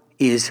liver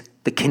is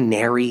the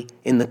canary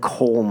in the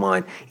coal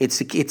mine. That's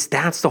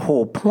the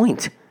whole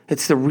point.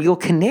 It's the real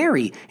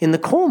canary in the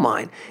coal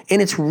mine.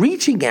 And it's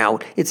reaching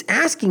out. It's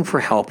asking for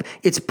help.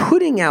 It's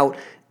putting out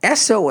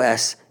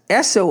SOS,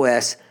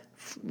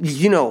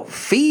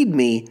 feed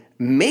me.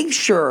 Make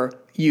sure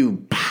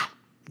you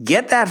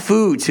get that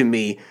food to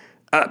me.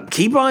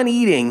 Keep on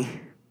eating.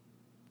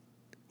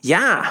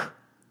 Yeah.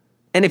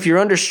 And if you're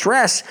under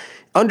stress,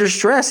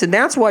 and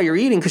that's why you're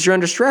eating, because you're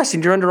under stress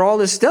and you're under all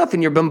this stuff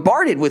and you're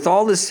bombarded with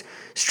all this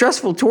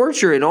stressful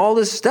torture and all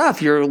this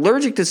stuff. You're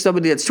allergic to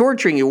somebody that's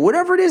torturing you,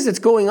 whatever it is that's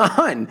going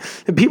on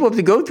that people have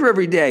to go through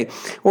every day,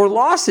 or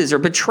losses or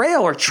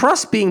betrayal or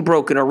trust being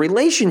broken or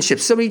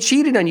relationships, somebody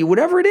cheated on you,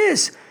 whatever it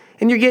is,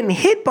 and you're getting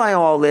hit by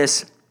all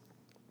this,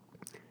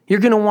 you're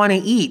going to want to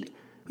eat.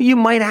 You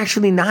might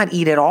actually not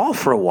eat at all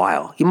for a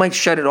while. You might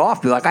shut it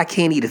off, be like, I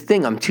can't eat a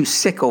thing. I'm too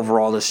sick over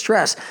all this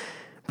stress.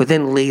 But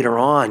then later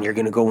on, you're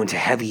going to go into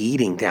heavy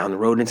eating down the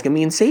road, and it's going to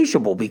be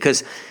insatiable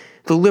because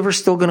the liver's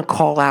still going to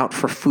call out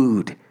for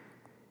food.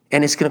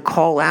 And it's going to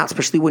call out,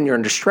 especially when you're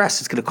under stress,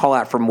 it's going to call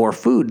out for more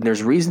food. And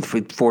there's a reason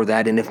for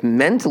that. And if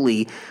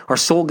mentally our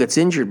soul gets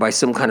injured by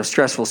some kind of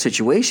stressful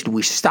situation,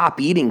 we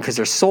stop eating because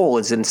our soul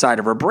is inside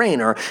of our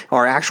brain.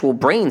 Our actual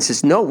brain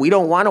says, no, we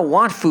don't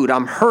want food.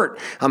 I'm hurt.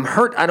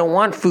 I don't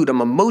want food. I'm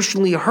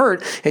emotionally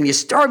hurt. And you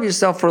starve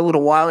yourself for a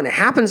little while. And it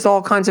happens to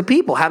all kinds of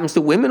people. It happens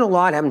to women a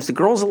lot. It happens to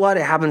girls a lot.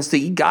 It happens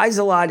to guys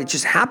a lot. It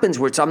just happens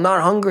where it's, I'm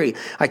not hungry.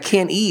 I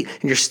can't eat.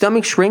 And your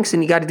stomach shrinks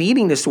and you got an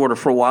eating disorder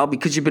for a while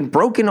because you've been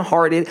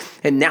brokenhearted.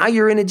 And now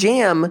you're in a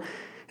jam,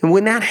 And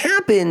when that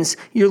happens,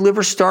 your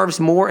liver starves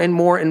more and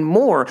more and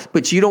more,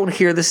 but you don't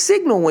hear the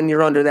signal when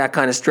you're under that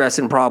kind of stress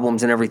and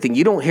problems and everything.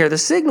 You don't hear the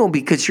signal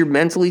because you're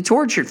mentally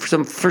tortured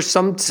for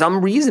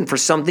some reason, for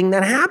something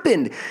that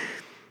happened.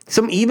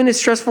 Even a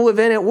stressful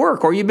event at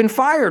work, or you've been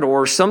fired,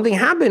 or something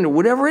happened, or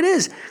whatever it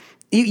is.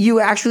 You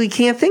actually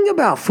can't think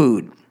about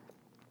food.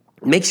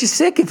 It makes you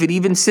sick if it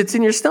even sits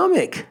in your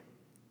stomach.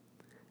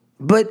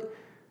 But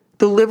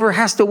the liver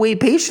has to wait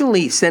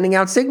patiently, sending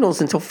out signals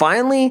until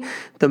finally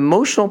the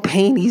emotional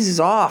pain eases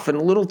off and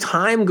a little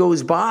time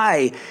goes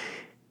by.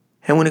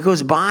 And when it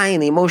goes by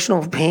and the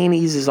emotional pain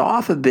eases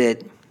off a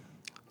bit,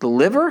 the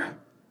liver,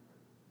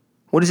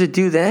 what does it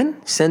do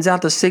then? Sends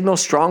out the signal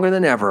stronger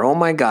than ever. Oh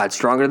my God,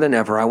 stronger than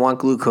ever. I want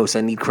glucose.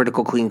 I need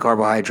critical clean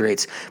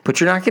carbohydrates. But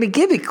you're not going to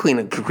give it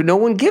clean. No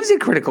one gives it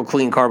critical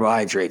clean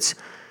carbohydrates.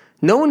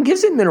 No one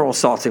gives it mineral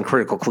salts and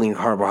critical clean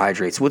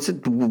carbohydrates.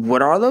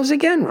 What are those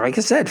again? Like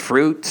I said,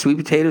 fruit, sweet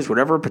potatoes,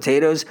 whatever,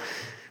 potatoes,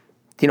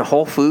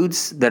 whole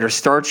foods that are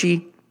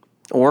starchy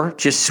or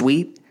just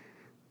sweet.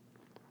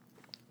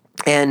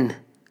 And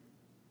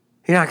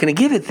you're not going to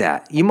give it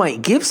that. You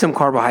might give some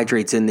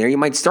carbohydrates in there. You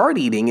might start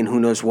eating and who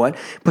knows what,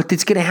 but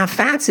it's going to have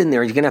fats in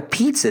there. You're going to have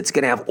pizza. It's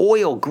going to have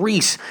oil,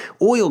 grease,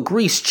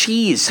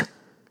 cheese.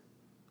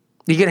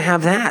 You're going to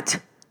have that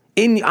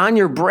on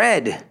your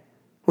bread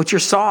with your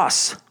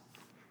sauce.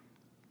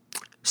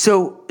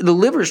 So the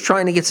liver is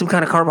trying to get some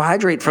kind of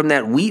carbohydrate from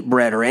that wheat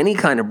bread or any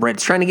kind of bread.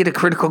 It's trying to get a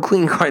critical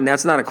clean carbohydrate, and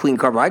that's not a clean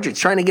carbohydrate. It's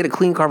trying to get a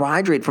clean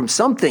carbohydrate from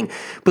something,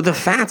 but the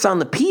fats on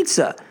the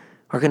pizza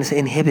are going to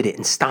inhibit it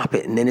and stop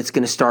it, and then it's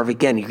going to starve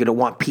again. You're going to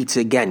want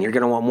pizza again. You're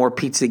going to want more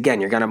pizza again.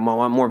 You're going to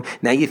want more.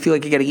 Now you feel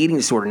like you got an eating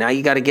disorder. Now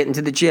you got to get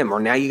into the gym, or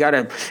now you got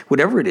to,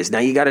 whatever it is, now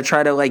you got to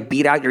try to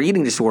beat out your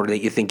eating disorder that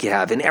you think you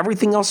have and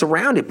everything else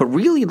around it. But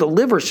really the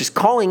liver is just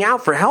calling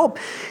out for help,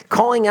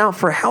 calling out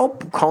for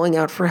help, calling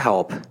out for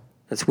help.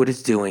 That's what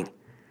it's doing.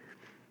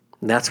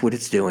 That's what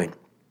it's doing.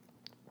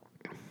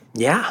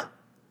 Yeah.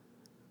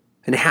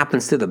 And it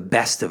happens to the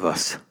best of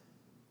us.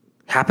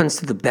 Happens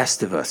to the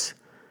best of us.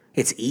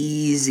 It's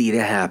easy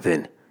to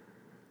happen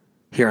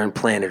here on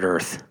planet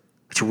Earth.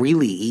 It's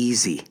really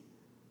easy.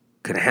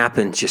 Could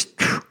happen just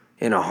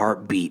in a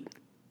heartbeat.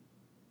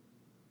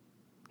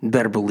 You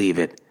better believe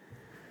it.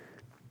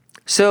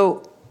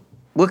 So,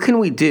 what can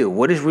we do?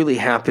 What is really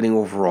happening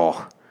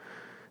overall?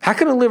 How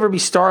can a liver be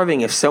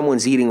starving if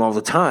someone's eating all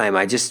the time?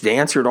 I just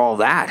answered all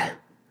that.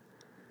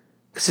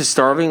 Because a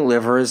starving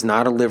liver is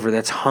not a liver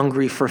that's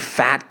hungry for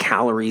fat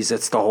calories.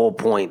 That's the whole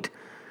point.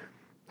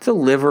 It's a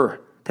liver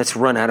that's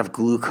run out of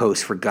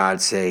glucose, for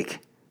God's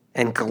sake,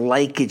 and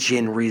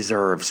glycogen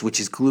reserves,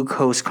 which is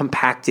glucose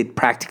compacted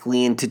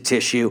practically into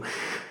tissue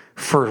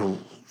for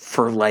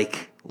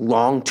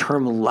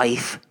long-term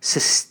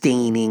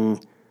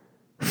life-sustaining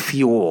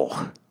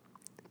fuel.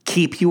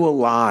 Keep you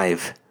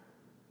alive.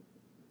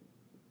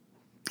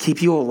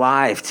 Keep you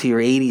alive to your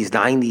 80s,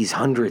 90s,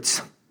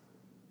 100s.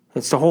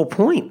 That's the whole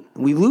point.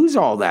 We lose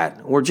all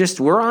that.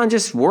 We're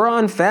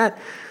on fat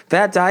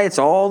diets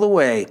all the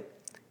way.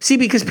 See,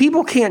 because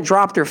people can't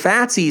drop their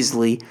fats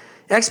easily.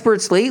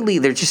 Experts lately,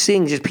 they're just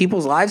seeing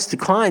people's lives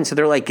decline. So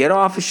they're like, get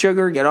off of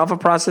sugar, get off of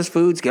processed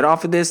foods, get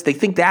off of this. They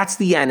think that's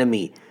the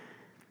enemy.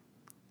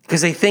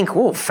 Because they think,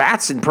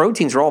 fats and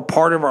proteins are all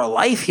part of our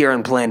life here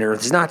on planet Earth.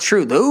 It's not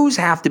true. Those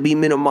have to be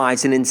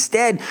minimized. And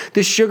instead,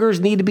 the sugars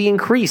need to be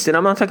increased. And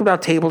I'm not talking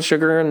about table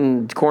sugar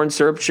and corn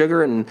syrup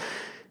sugar. And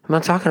I'm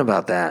not talking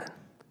about that.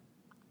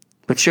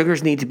 But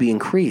sugars need to be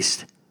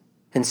increased.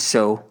 And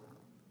so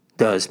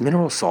does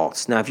mineral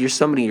salts. Now, if you're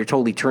somebody you're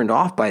totally turned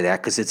off by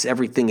that because it's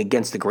everything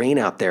against the grain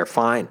out there,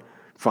 fine.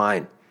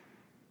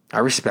 I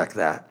respect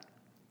that.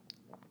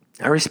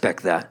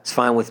 It's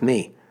fine with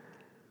me.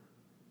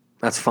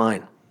 That's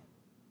fine.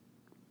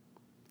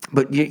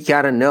 But you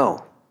gotta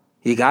know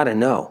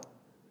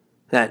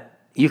that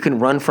you can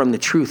run from the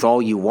truth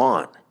all you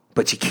want,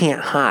 but you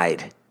can't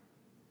hide.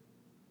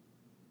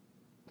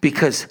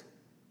 Because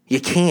you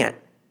can't.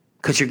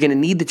 Because you're going to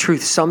need the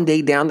truth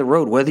someday down the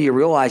road, whether you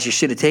realize you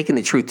should have taken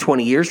the truth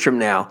 20 years from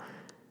now,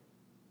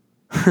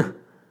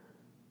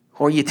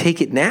 or you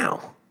take it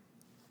now.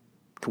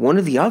 One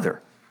or the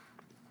other.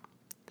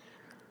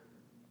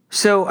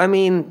 So,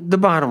 the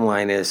bottom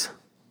line is,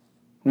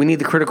 we need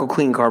the critical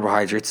clean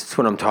carbohydrates. That's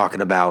what I'm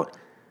talking about.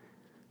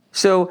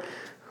 So,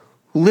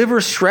 liver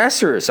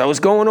stressors. I was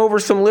going over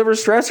some liver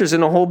stressors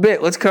in a whole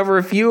bit. Let's cover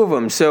a few of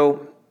them.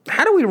 So,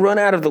 how do we run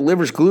out of the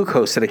liver's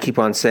glucose that I keep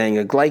on saying?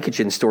 A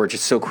glycogen storage is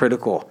so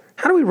critical.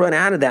 How do we run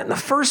out of that in the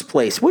first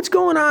place? What's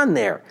going on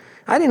there?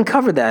 I didn't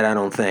cover that, I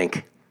don't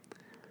think.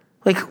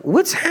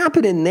 What's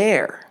happening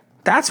there?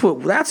 That's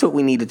what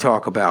we need to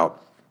talk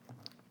about.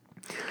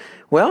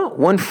 Well,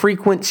 one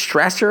frequent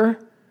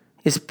stressor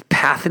is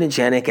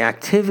pathogenic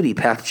activity.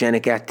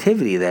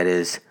 That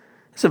is.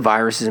 It's the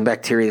viruses and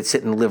bacteria that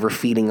sit in the liver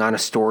feeding on a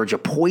storage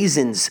of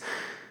poisons,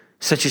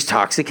 such as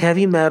toxic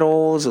heavy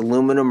metals,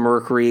 aluminum,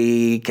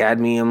 mercury,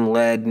 cadmium,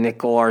 lead,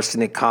 nickel,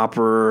 arsenic,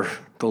 copper.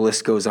 The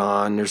list goes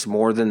on. There's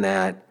more than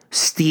that.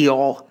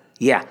 Steel.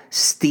 Yeah,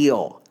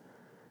 steel.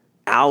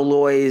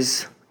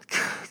 Alloys.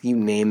 You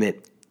name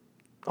it.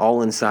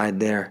 all inside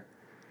there.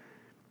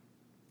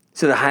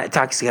 So the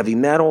toxic heavy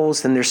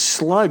metals, then there's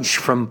sludge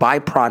from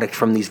byproduct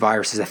from these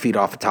viruses that feed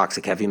off of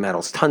toxic heavy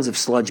metals. Tons of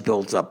sludge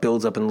builds up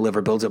in the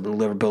liver, builds up in the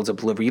liver, builds up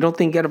in the liver. You don't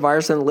think you get a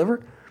virus in the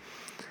liver?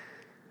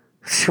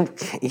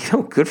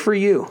 Good for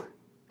you.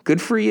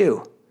 Good for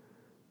you.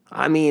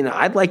 I mean,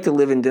 I'd like to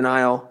live in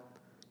denial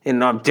in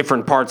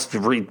different parts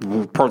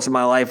of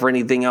my life or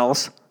anything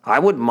else. I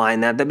wouldn't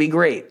mind that. That'd be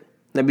great.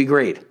 Like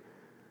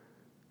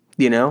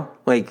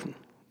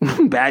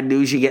bad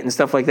news you get and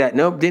stuff like that.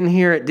 Nope, didn't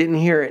hear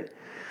it.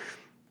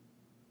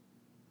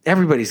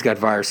 Everybody's got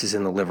viruses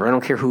in the liver. I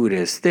don't care who it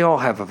is. They all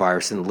have a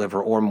virus in the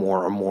liver or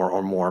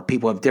more.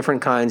 People have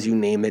different kinds, you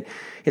name it.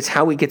 It's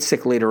how we get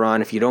sick later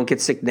on. If you don't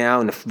get sick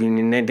now, and if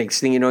next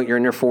thing you know, you're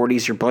in your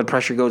 40s, your blood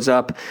pressure goes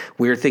up,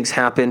 weird things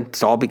happen.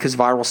 It's all because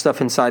viral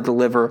stuff inside the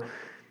liver.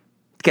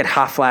 Get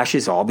hot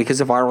flashes, all because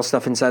of viral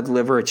stuff inside the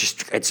liver.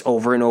 It's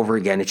over and over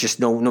again. It's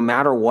just no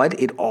matter what,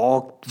 it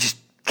all just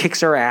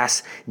kicks our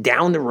ass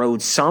down the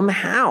road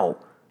somehow.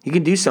 You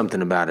can do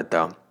something about it,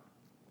 though.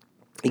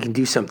 You can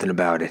do something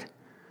about it.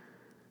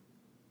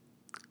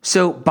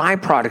 So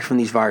byproduct from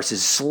these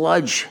viruses,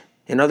 sludge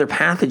and other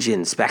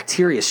pathogens,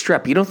 bacteria,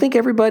 strep. You don't think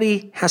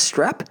everybody has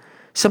strep?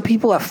 Some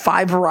people have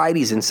 5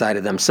 varieties inside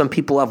of them. Some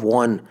people have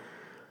 1.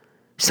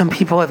 Some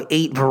people have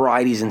 8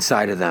 varieties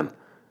inside of them.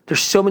 There's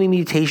so many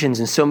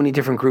mutations in so many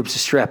different groups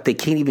of strep. They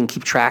can't even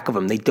keep track of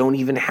them. They don't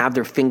even have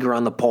their finger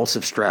on the pulse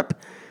of strep.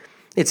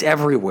 It's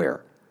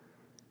everywhere.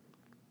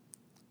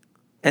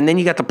 And then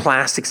you got the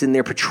plastics in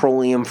there,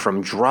 petroleum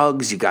from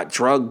drugs. You got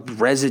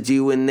drug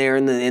residue in there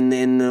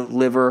in the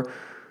liver.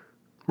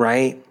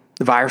 Right?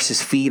 The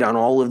viruses feed on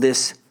all of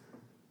this.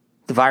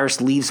 The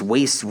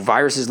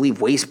viruses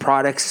leave waste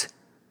products,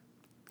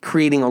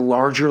 creating a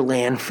larger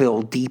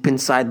landfill deep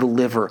inside the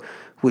liver,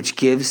 which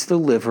gives the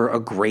liver a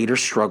greater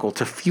struggle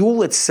to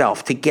fuel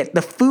itself, to get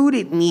the food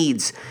it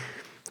needs.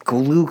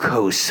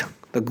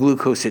 The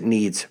glucose it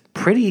needs.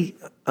 Pretty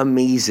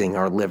amazing,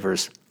 our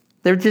livers.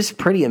 They're just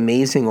pretty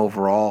amazing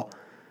overall.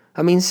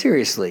 I mean,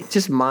 seriously,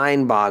 just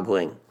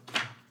mind-boggling.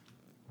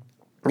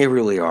 They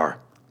really are.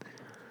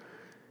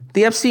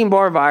 The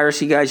Epstein-Barr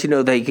virus, you guys, you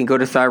know that you can go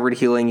to Thyroid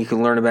Healing. You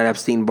can learn about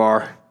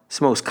Epstein-Barr. It's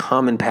the most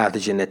common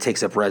pathogen that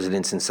takes up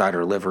residence inside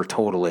our liver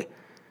totally.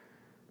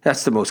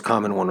 That's the most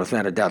common one,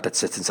 without a doubt, that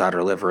sits inside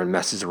our liver and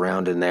messes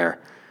around in there.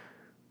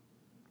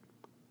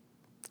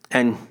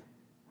 And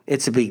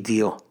it's a big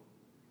deal.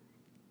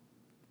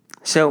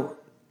 So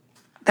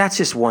that's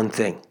just one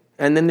thing.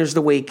 And then there's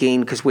the weight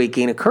gain, because weight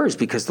gain occurs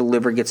because the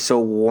liver gets so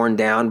worn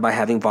down by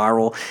having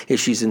viral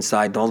issues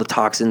inside and all the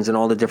toxins and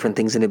all the different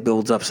things, and it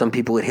builds up. Some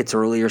people it hits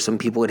earlier, some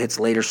people it hits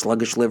later.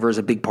 Sluggish liver is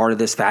a big part of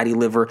this. Fatty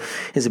liver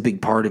is a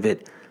big part of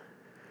it.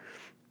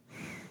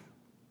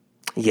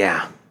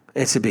 Yeah,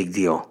 it's a big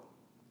deal.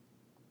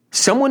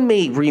 Someone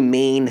may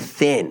remain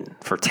thin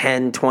for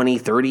 10, 20,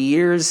 30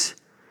 years,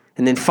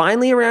 and then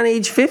finally around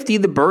age 50,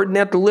 the burden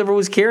that the liver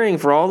was carrying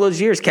for all those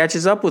years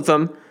catches up with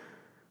them.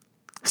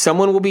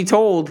 Someone will be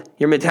told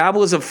your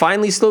metabolism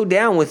finally slowed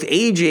down with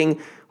aging,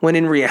 when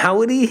in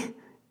reality,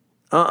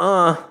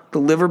 the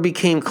liver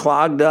became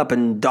clogged up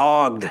and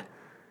dogged.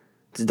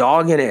 It's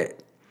dogging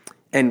it.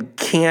 And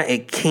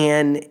it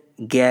can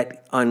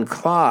get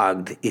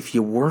unclogged if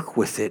you work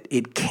with it.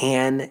 It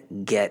can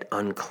get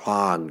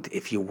unclogged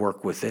if you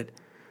work with it.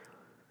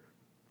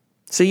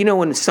 So,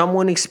 when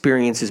someone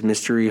experiences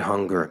mystery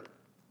hunger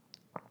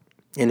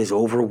and is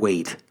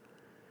overweight,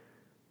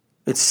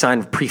 it's a sign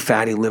of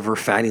fatty liver,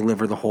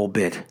 the whole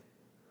bit.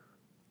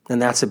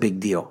 And that's a big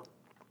deal.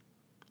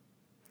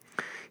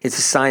 It's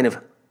a sign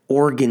of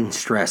organ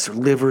stress, or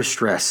liver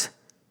stress,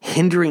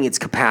 hindering its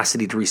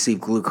capacity to receive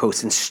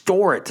glucose and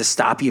store it to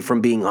stop you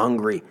from being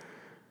hungry.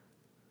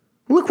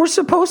 Look, we're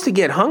supposed to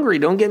get hungry.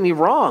 Don't get me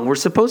wrong. We're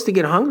supposed to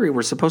get hungry.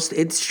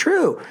 It's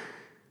true.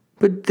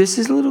 But this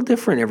is a little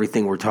different,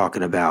 everything we're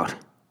talking about.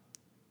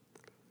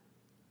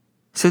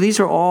 So these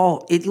are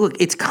all,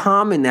 it's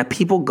common that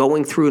people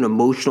going through an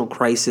emotional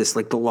crisis,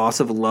 like the loss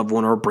of a loved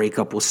one or a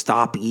breakup, will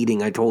stop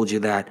eating. I told you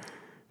that,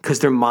 because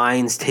their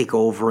minds take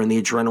over and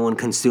the adrenaline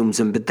consumes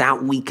them. But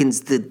that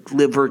weakens the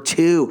liver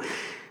too.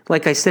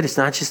 Like I said, it's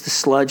not just the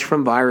sludge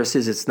from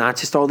viruses. It's not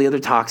just all the other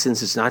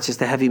toxins. It's not just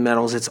the heavy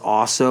metals. It's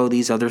also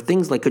these other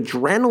things like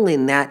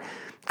adrenaline that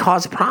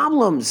cause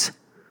problems.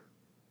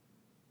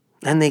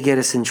 And they get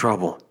us in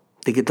trouble.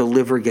 The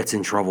liver gets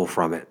in trouble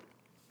from it.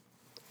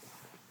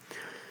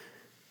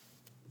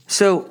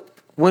 So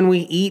when we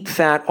eat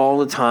fat all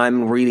the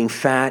time, and we're eating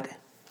fat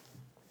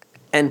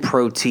and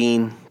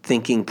protein,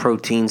 thinking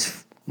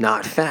protein's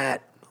not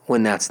fat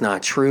when that's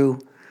not true.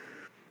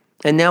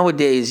 And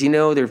nowadays,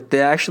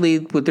 they're actually,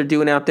 what they're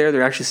doing out there,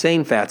 they're actually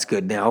saying fat's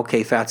good now.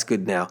 Okay, fat's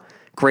good now.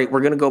 Great,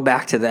 we're going to go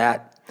back to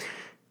that.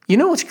 You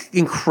know what's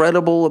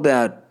incredible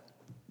about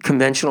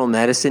conventional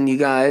medicine, you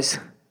guys?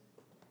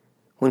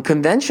 When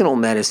conventional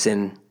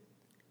medicine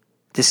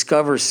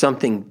discovers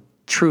something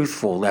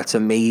truthful, that's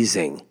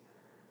amazing.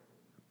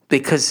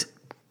 Because,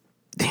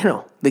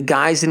 the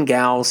guys and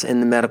gals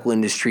in the medical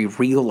industry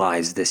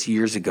realized this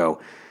years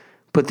ago.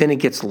 But then it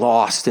gets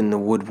lost in the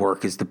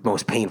woodwork is the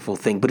most painful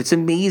thing. But it's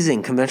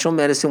amazing. Conventional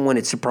medicine, when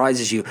it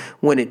surprises you,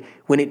 when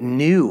it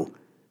knew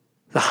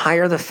the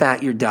higher the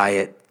fat your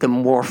diet, the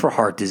more for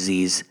heart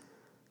disease,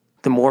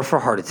 the more for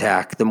heart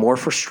attack, the more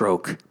for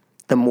stroke,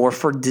 the more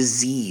for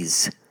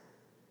disease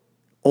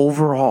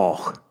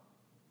overall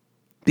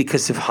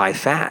because of high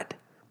fat.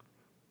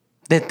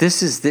 That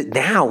this is that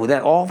now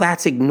that all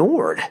that's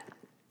ignored.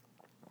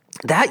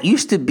 That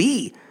used to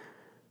be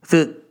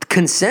the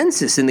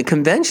consensus in the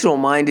conventional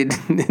minded.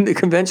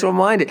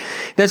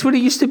 That's what it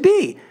used to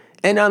be.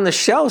 And on the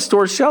shelves,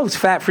 store shelves,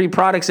 fat-free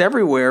products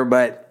everywhere,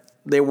 but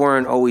they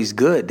weren't always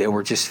good. They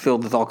were just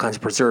filled with all kinds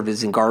of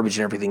preservatives and garbage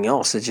and everything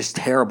else. It's just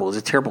terrible. It was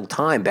a terrible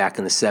time back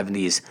in the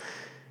 70s,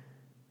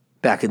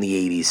 back in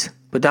the 80s.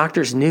 But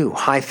doctors knew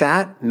high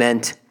fat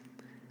meant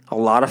a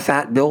lot of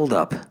fat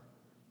buildup.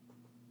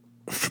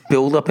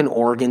 Build up in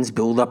organs,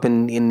 build up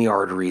in the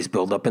arteries,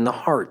 build up in the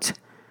heart.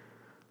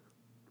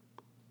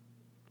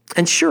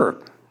 And sure,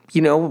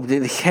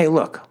 hey,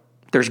 look,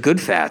 there's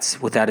good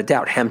fats, without a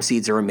doubt. Hemp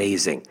seeds are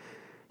amazing.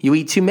 You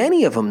eat too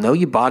many of them, though,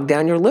 you bog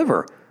down your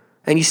liver.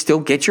 And you still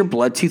get your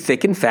blood too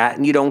thick and fat,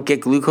 and you don't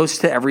get glucose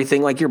to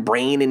everything like your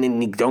brain,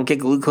 and you don't get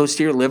glucose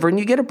to your liver, and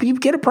you get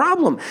a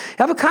problem.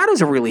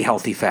 Avocados are really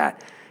healthy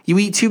fat. You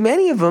eat too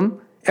many of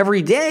them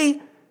every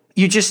day,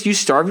 you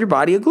starve your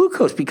body of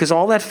glucose because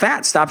all that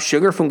fat stops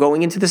sugar from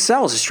going into the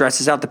cells. It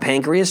stresses out the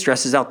pancreas,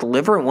 stresses out the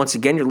liver, and once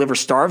again, your liver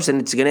starves,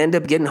 and it's going to end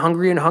up getting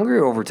hungrier and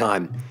hungrier over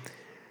time.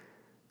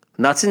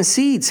 Nuts and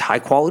seeds,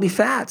 high-quality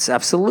fats,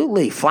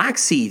 absolutely.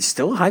 Flax seeds,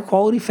 still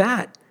high-quality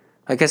fat.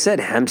 Like I said,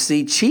 hemp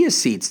seed, chia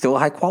seeds, still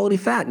high-quality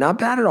fat. Not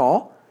bad at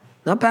all.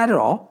 Not bad at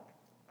all.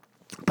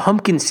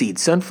 Pumpkin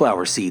seeds,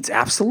 sunflower seeds,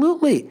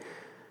 absolutely.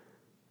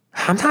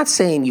 I'm not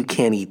saying you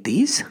can't eat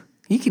these.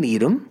 You can eat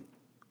them.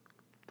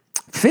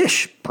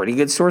 Fish, pretty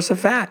good source of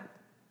fat.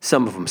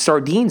 Some of them.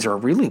 Sardines are a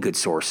really good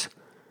source.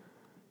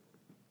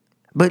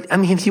 But,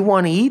 if you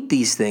want to eat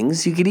these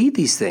things, you could eat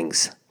these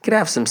things. You could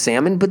have some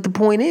salmon, but the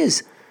point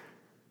is,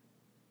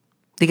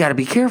 you got to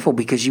be careful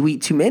because you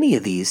eat too many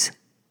of these,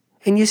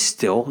 and you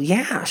still,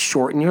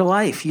 shorten your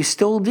life. You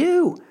still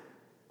do.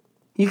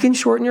 You can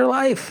shorten your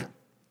life.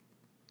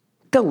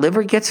 The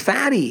liver gets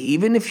fatty,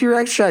 even if you're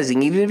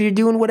exercising, even if you're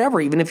doing whatever,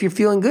 even if you're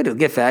feeling good, it'll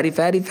get fatty.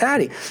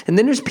 And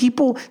then there's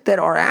people that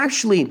are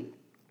actually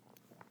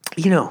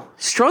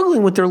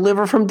struggling with their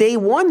liver from day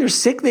one. They're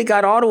sick. They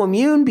got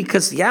autoimmune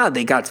because,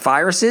 they got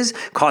viruses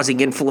causing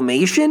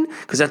inflammation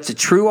because that's a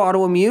true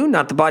autoimmune,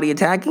 not the body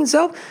attacking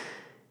itself.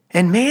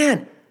 And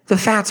man, the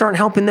fats aren't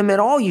helping them at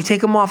all. You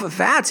take them off of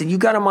fats and you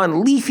got them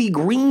on leafy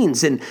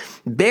greens and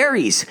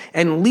berries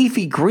and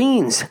leafy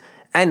greens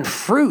and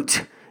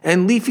fruit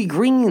and leafy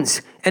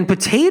greens and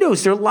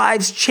potatoes. Their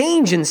lives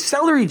change, and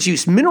celery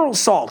juice, mineral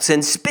salts,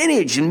 and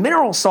spinach and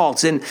mineral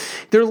salts, and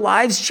their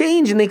lives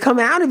change and they come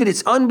out of it.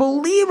 It's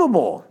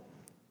unbelievable.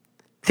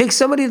 Take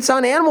somebody that's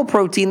on animal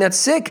protein that's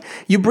sick.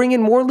 You bring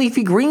in more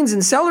leafy greens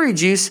and celery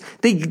juice,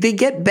 they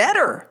get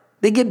better.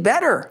 They get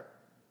better.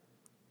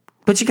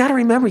 But you got to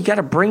remember, you got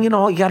to bring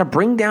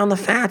down the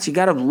fats. You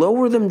got to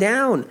lower them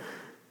down.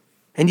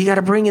 And you got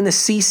to bring in the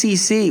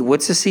CCC.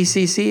 What's the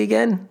CCC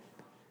again?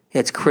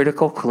 It's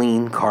critical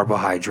clean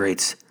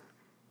carbohydrates.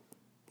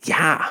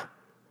 Yeah.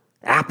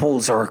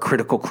 Apples are a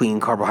critical clean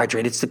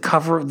carbohydrate. It's the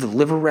cover of the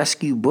Liver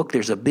Rescue book.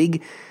 There's a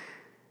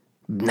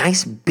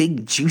nice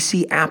big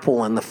juicy apple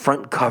on the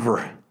front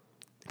cover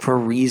for a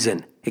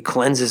reason. It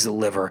cleanses the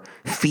liver,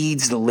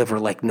 feeds the liver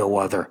like no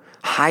other,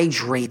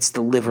 hydrates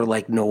the liver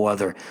like no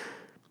other.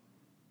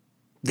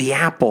 The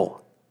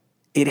apple,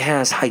 it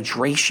has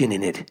hydration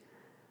in it,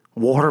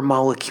 water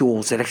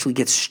molecules that actually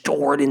get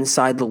stored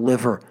inside the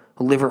liver.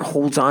 The liver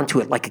holds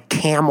onto it like a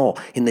camel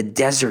in the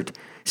desert,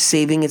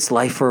 saving its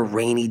life for a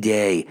rainy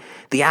day.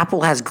 The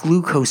apple has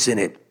glucose in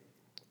it.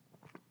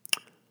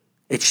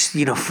 It's,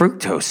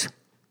 fructose.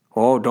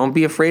 Oh, don't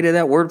be afraid of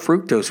that word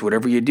fructose.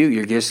 Whatever you do,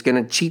 you're just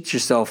going to cheat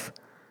yourself.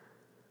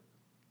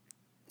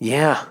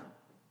 Yeah,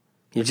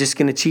 you're just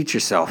going to cheat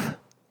yourself.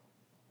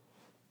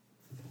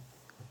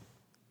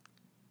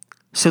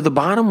 So the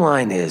bottom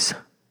line is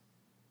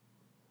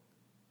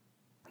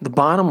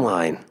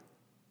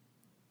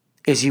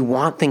you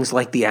want things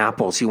like the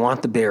apples, you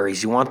want the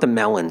berries, you want the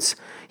melons,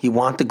 you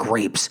want the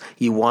grapes,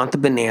 you want the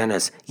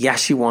bananas.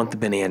 Yes, you want the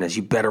bananas.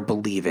 You better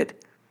believe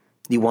it.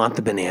 You want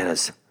the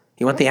bananas.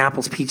 You want the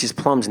apples, peaches,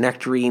 plums,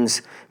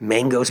 nectarines,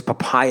 mangoes,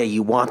 papaya.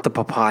 You want the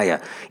papaya.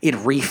 It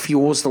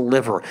refuels the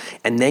liver.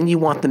 And then you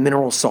want the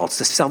mineral salts,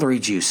 the celery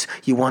juice.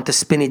 You want the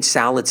spinach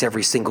salads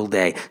every single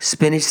day.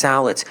 Spinach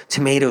salads,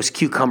 tomatoes,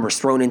 cucumbers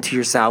thrown into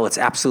your salads.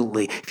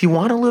 Absolutely. If you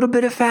want a little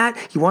bit of fat,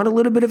 you want a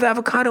little bit of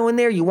avocado in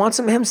there, you want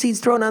some hemp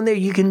seeds thrown on there,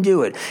 you can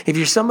do it. If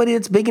you're somebody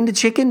that's big into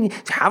chicken,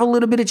 have a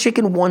little bit of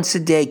chicken once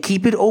a day.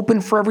 Keep it open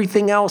for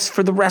everything else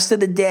for the rest of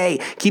the day.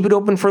 Keep it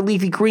open for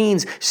leafy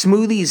greens,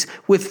 smoothies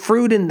with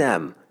fruit in them.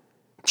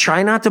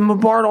 Try not to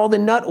bombard all the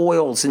nut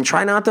oils and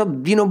try not to,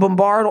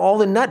 bombard all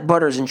the nut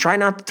butters and try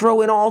not to throw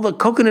in all the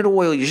coconut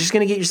oil. You're just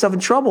going to get yourself in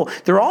trouble.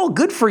 They're all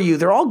good for you.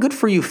 They're all good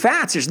for you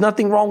fats. There's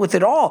nothing wrong with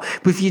it all.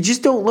 But if you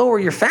just don't lower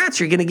your fats,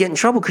 you're going to get in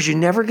trouble because you're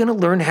never going to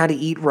learn how to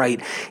eat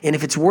right. And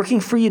if it's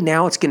working for you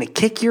now, it's going to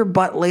kick your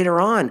butt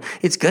later on.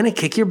 It's going to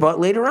kick your butt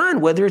later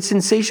on, whether it's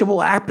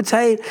insatiable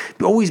appetite,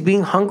 always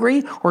being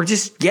hungry, or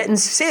just getting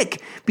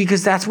sick,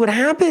 because that's what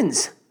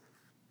happens.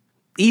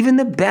 Even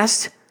the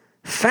best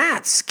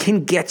fats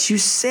can get you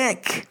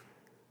sick.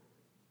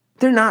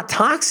 They're not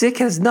toxic.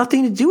 It has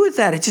nothing to do with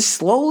that. It just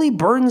slowly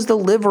burns the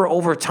liver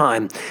over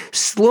time,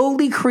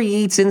 slowly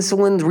creates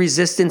insulin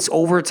resistance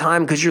over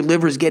time because your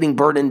liver is getting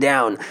burdened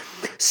down,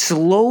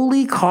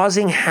 slowly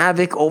causing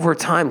havoc over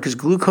time because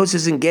glucose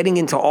isn't getting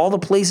into all the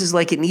places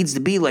like it needs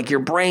to be, like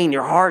your brain,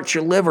 your heart,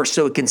 your liver,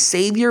 so it can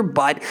save your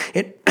butt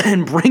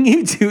and bring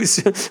you to,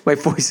 my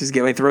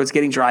throat's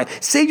getting dry,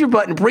 save your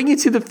butt and bring you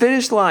to the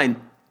finish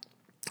line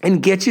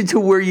and get you to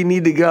where you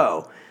need to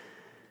go.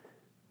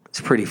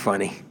 It's pretty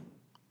funny.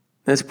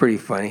 That's pretty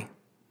funny.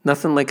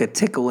 Nothing like a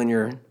tickle in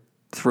your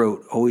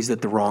throat, always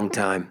at the wrong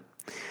time.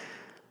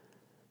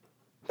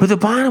 But the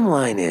bottom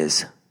line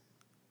is,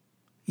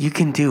 you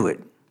can do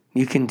it.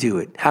 You can do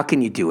it. How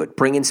can you do it?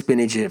 Bring in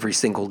spinach every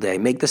single day.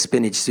 Make the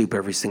spinach soup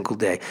every single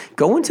day.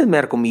 Go into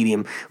Medical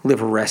Medium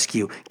Liver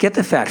Rescue. Get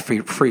the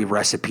fat-free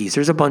recipes.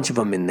 There's a bunch of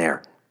them in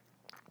there.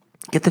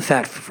 Get the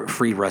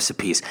fat-free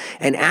recipes.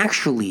 And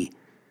actually,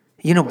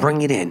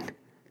 bring it in.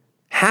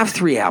 Have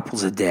 3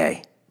 apples a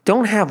day.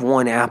 Don't have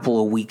 1 apple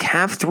a week.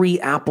 Have 3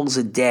 apples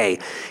a day.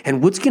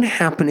 And what's going to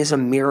happen is a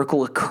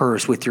miracle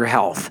occurs with your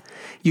health.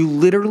 You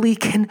literally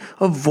can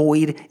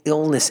avoid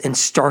illness and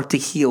start to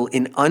heal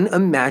in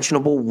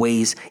unimaginable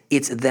ways.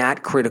 It's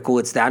that critical.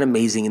 It's that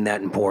amazing and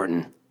that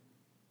important.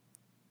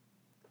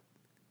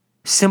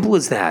 Simple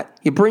as that.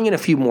 You bring in a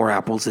few more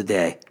apples a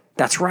day.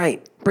 That's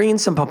right. Bring in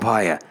some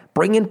papaya.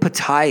 Bring in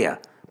pitaya.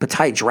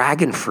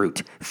 Dragon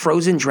fruit,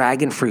 frozen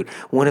dragon fruit,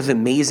 one of the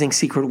amazing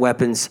secret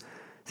weapons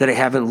that I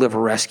have in Liver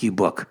Rescue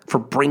book for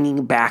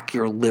bringing back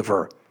your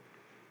liver.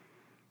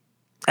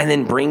 And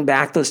then bring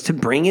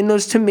in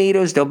those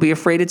tomatoes. Don't be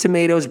afraid of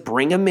tomatoes.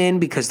 Bring them in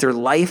because they're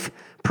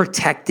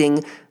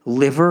life-protecting,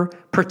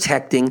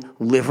 liver-saving.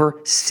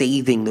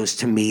 Those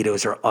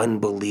tomatoes are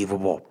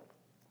unbelievable.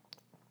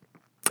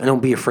 And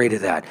don't be afraid of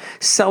that.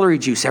 Celery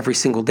juice every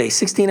single day.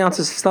 16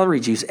 ounces of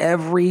celery juice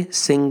every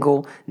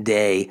single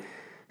day.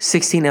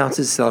 16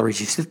 ounces of celery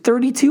juice to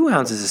 32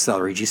 ounces of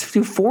celery juice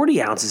to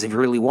 40 ounces if you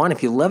really want.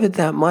 If you love it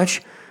that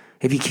much,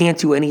 if you can't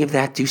do any of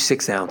that, do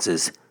 6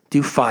 ounces.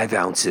 Do 5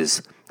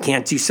 ounces.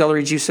 Can't do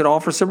celery juice at all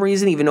for some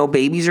reason, even though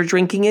babies are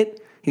drinking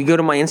it. You go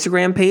to my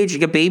Instagram page, you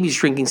get babies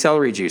drinking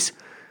celery juice.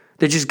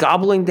 They're just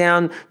gobbling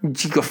down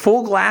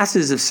full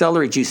glasses of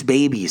celery juice,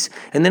 babies.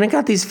 And then I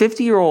got these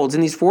 50-year-olds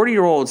and these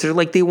 40-year-olds. They're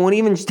like, they won't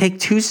even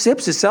take 2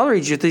 sips of celery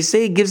juice. They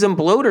say it gives them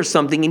bloat or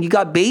something. And you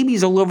got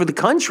babies all over the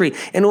country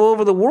and all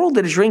over the world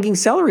that are drinking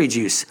celery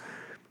juice.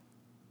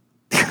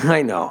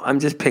 I know. I'm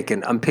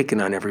picking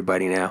on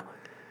everybody now.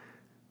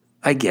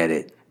 I get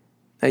it.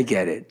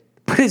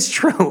 But it's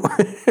true.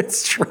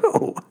 It's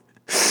true.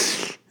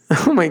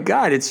 Oh my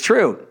God, it's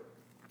true.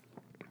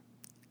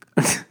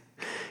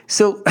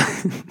 So,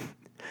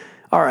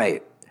 all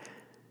right,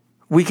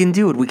 we can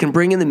do it. We can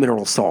bring in the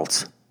mineral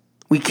salts.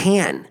 We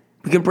can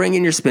bring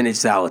in your spinach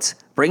salads.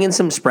 Bring in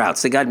some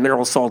sprouts. They got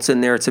mineral salts in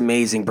there. It's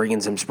amazing. Bring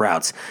in some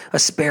sprouts.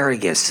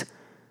 Asparagus.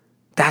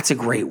 That's a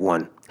great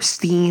one.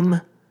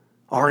 Steam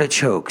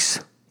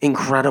artichokes.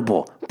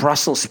 Incredible.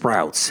 Brussels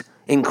sprouts.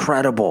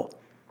 Incredible.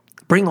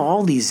 Bring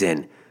all these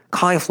in.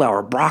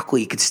 Cauliflower,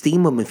 broccoli. You could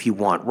steam them if you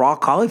want. Raw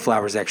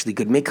cauliflower is actually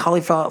good. Make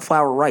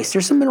cauliflower rice.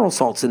 There's some mineral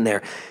salts in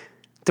there.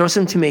 Throw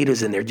some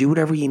tomatoes in there. Do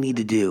whatever you need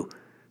to do.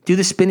 Do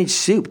the spinach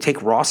soup.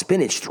 Take raw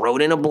spinach, throw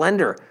it in a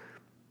blender,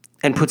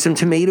 and put some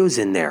tomatoes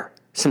in there.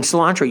 Some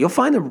cilantro. You'll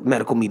find the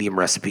Medical Medium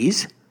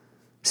recipes.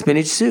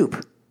 Spinach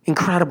soup.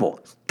 Incredible.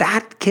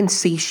 That can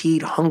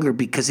satiate hunger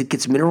because it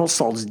gets mineral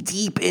salts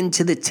deep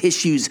into the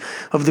tissues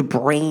of the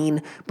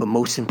brain, but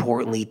most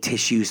importantly,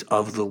 tissues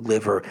of the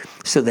liver,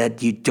 so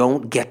that you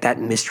don't get that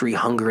mystery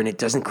hunger and it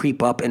doesn't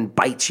creep up and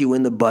bite you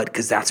in the butt,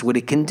 because that's what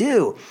it can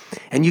do.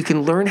 And you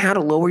can learn how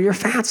to lower your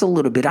fats a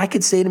little bit. I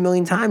could say it a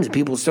million times and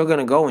people are still going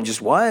to go and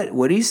just, what?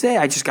 What do you say?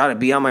 I just got to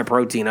be on my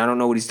protein. I don't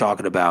know what he's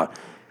talking about.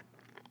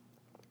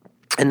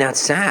 And that's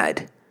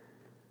sad.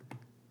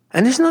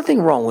 And there's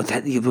nothing wrong with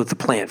that, with the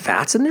plant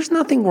fats, and there's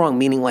nothing wrong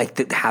meaning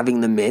like having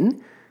them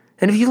in.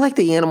 And if you like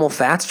the animal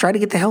fats, try to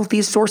get the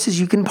healthiest sources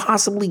you can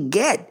possibly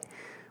get,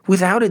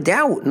 without a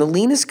doubt. And the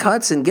leanest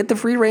cuts and get the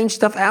free-range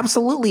stuff,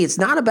 absolutely. It's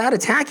not about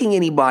attacking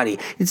anybody.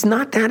 It's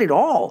not that at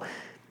all.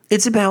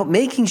 It's about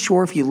making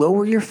sure if you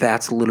lower your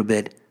fats a little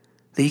bit,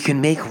 that you can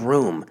make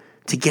room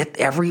to get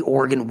every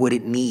organ what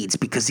it needs,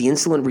 because the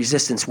insulin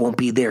resistance won't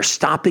be there,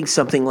 stopping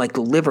something like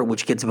the liver,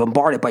 which gets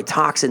bombarded by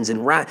toxins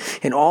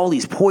and all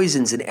these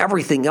poisons and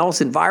everything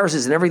else and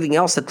viruses and everything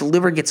else that the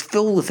liver gets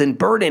filled with and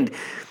burdened.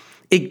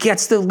 It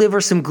gets the liver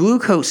some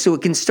glucose so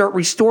it can start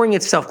restoring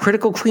itself.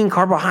 Critical clean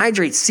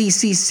carbohydrates,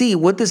 CCC.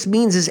 What this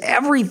means is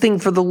everything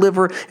for the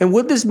liver, and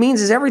what this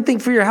means is everything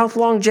for your health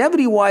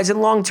longevity-wise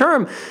and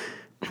long-term.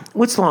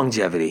 What's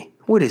longevity?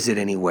 What is it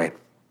anyway?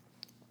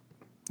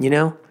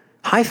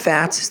 High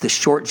fats is the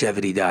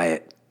short-jevity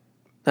diet.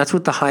 That's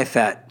what the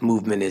high-fat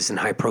movement is and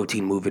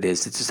high-protein movement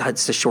is. It's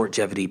the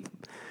short-jevity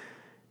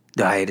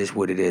diet is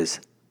what it is.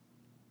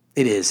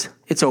 It is.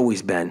 It's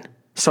always been.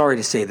 Sorry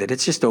to say that.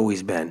 It's just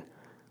always been.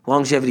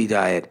 Longevity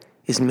diet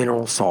is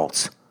mineral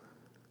salts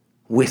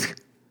with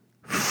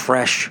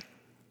fresh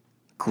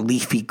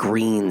leafy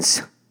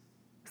greens,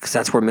 because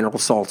that's where mineral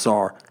salts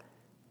are,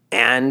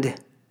 and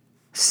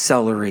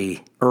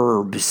celery,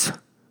 herbs,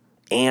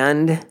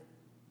 and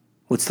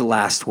what's the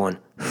last one?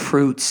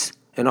 Fruits,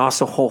 and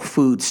also whole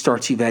food,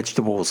 starchy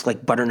vegetables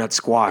like butternut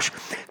squash,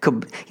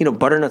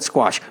 butternut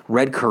squash,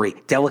 red curry,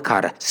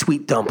 delicata,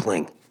 sweet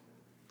dumpling,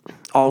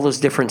 all those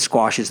different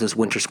squashes, those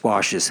winter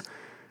squashes.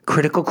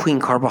 Critical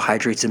clean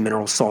carbohydrates and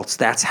mineral salts.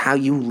 That's how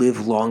you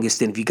live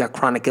longest. And if you got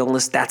chronic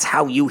illness, that's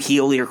how you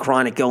heal your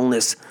chronic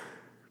illness.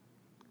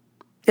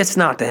 It's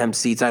not the hemp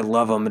seeds. I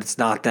love them. It's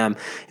not them.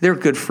 They're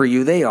good for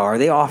you. They are.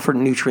 They offer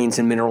nutrients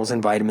and minerals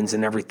and vitamins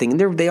and everything.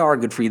 And they are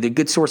good for you. They're a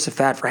good source of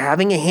fat for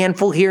having a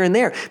handful here and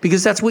there,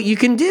 because that's what you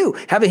can do.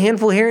 Have a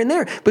handful here and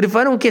there. But if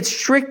I don't get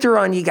stricter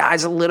on you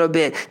guys a little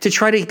bit to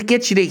try to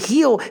get you to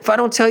heal, if I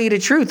don't tell you the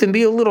truth and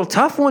be a little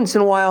tough once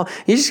in a while,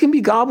 you're just going to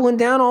be gobbling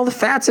down all the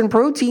fats and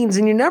proteins,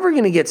 and you're never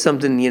going to get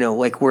something,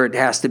 like where it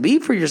has to be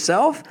for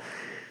yourself.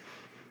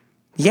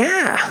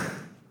 Yeah.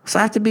 So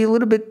I have to be a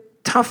little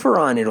bit tougher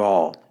on it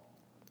all.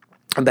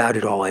 About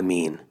it all, I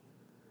mean.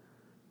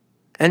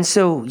 And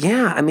so,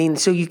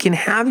 so you can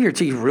have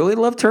you really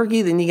love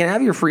turkey, then you can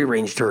have your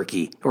free-range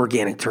turkey,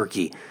 organic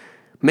turkey.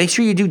 Make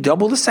sure you do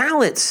double the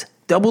salads.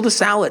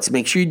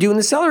 Make sure you're doing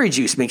the celery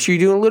juice. Make sure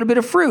you're doing a little bit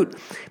of fruit.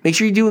 Make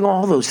sure you're doing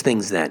all those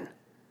things then,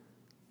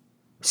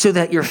 so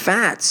that your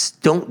fats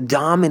don't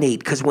dominate,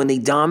 because when they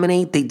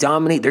dominate.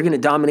 They're going to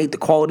dominate the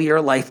quality of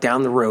your life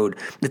down the road.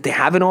 That they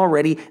haven't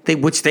already,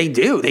 which they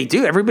do. They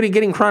do. Everybody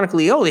getting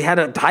chronically ill. They had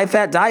a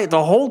high-fat diet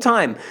the whole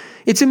time.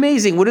 It's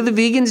amazing. What do the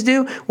vegans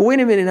do? Well, wait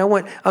a minute.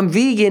 I'm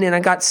vegan and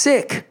I got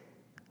sick.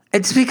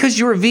 It's because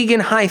you were vegan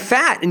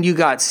high-fat and you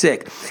got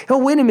sick. Oh,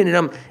 wait a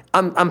minute.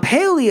 I'm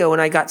paleo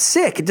and I got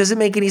sick. It doesn't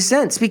make any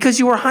sense because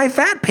you were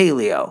high-fat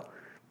paleo.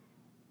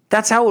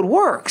 That's how it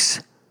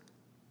works.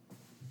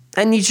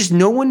 And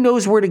no one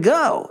knows where to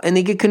go, and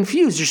they get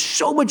confused. There's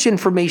so much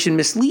information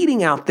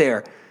misleading out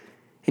there.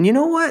 And you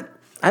know what?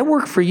 I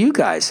work for you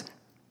guys.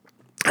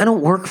 I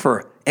don't work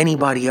for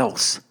anybody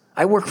else.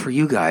 I work for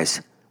you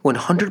guys.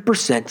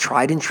 100%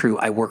 tried and true,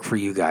 I work for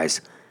you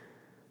guys.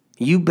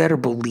 You better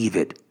believe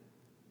it.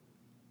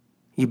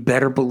 You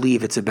better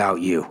believe it's about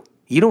you.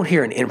 You don't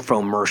hear an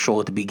infomercial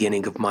at the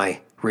beginning of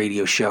my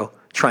radio show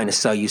trying to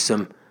sell you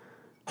some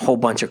whole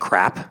bunch of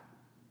crap.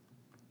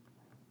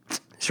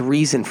 There's a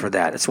reason for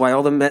that. That's why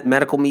all the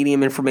medical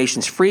medium information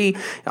is free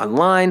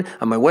online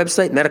on my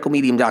website,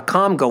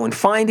 medicalmedium.com. Go and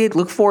find it.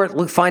 Look for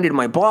it. Find it in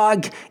my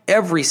blog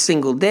every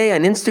single day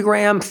on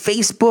Instagram,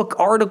 Facebook,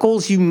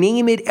 articles, you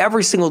name it,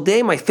 every single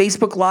day. My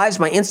Facebook lives,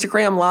 my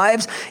Instagram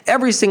lives,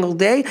 every single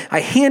day. I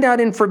hand out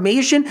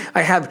information.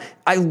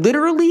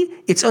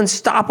 It's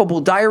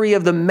unstoppable. Diary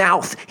of the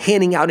mouth,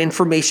 handing out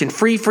information.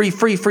 Free.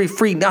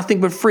 Nothing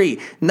but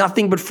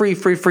free.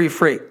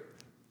 Free.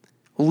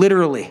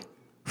 Literally.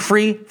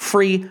 Free.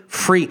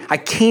 I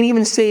can't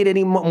even say it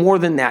any more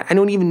than that. I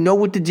don't even know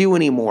what to do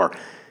anymore.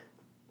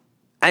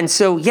 And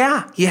so,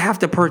 you have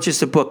to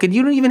purchase a book. And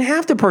you don't even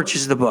have to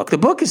purchase the book. The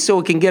book is so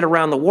it can get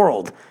around the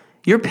world.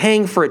 You're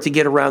paying for it to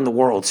get around the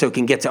world so it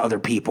can get to other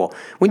people.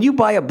 When you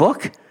buy a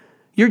book,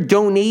 you're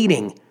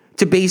donating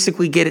to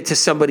basically get it to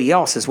somebody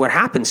else is what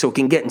happens, so it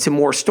can get into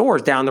more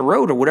stores down the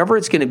road or whatever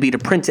it's going to be to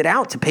print it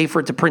out, to pay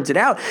for it to print it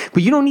out.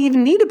 But you don't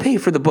even need to pay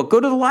for the book.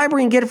 Go to the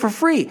library and get it for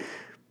free.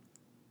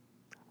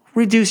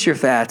 Reduce your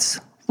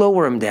fats,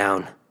 lower them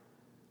down.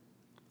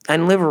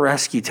 And Liver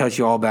Rescue tells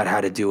you all about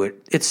how to do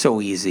it. It's so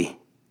easy.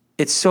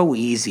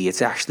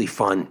 It's actually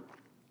fun.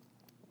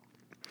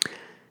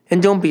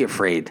 And don't be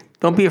afraid.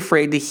 Don't be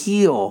afraid to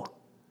heal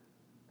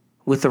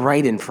with the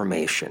right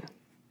information,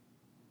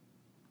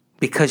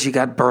 because you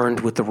got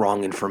burned with the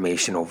wrong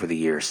information over the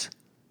years.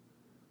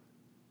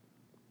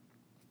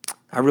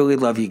 I really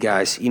love you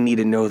guys. You need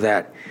to know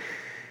that.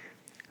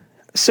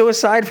 So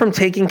aside from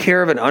taking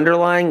care of an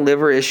underlying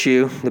liver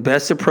issue, the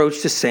best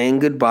approach to saying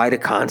goodbye to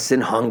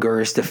constant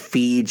hunger is to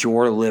feed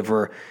your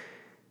liver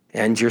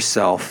and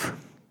yourself.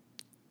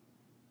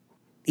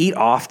 Eat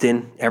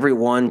often, every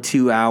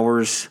 1-2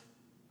 hours.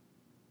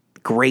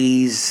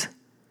 Graze.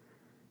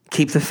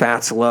 Keep the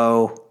fats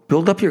low.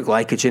 Build up your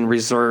glycogen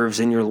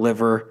reserves in your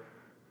liver.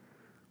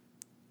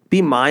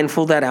 Be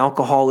mindful that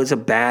alcohol is a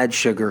bad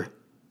sugar.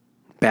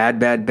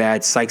 Bad.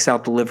 Psychs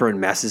out the liver and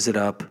messes it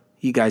up.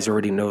 You guys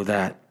already know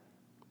that.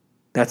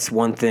 That's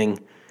one thing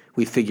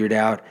we figured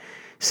out.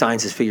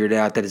 Science has figured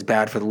out that it's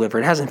bad for the liver.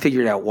 It hasn't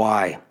figured out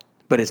why,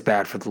 but it's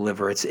bad for the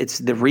liver. It's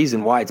the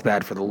reason why it's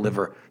bad for the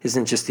liver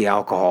isn't just the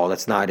alcohol.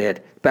 That's not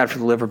it. It's bad for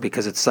the liver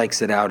because it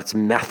psychs it out. It's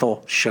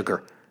methyl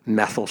sugar.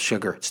 Methyl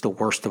sugar. It's the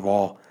worst of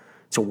all.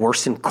 It's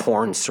worse than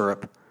corn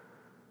syrup.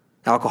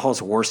 Alcohol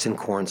is worse than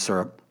corn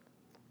syrup.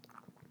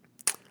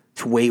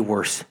 It's way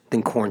worse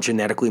than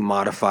genetically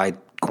modified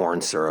corn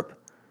syrup.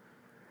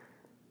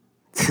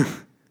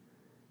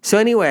 So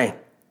anyway,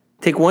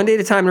 take one day at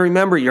a time to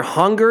remember your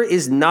hunger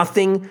is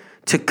nothing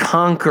to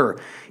conquer.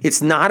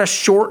 It's not a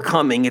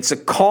shortcoming. It's a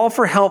call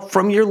for help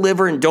from your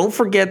liver. And don't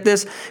forget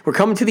this. We're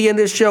coming to the end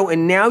of this show,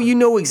 and now you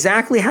know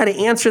exactly how to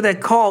answer that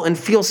call and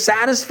feel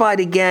satisfied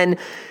again.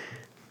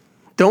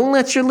 Don't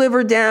let your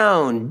liver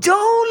down.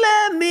 Don't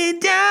let me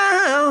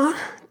down.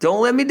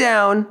 Don't let me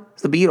down.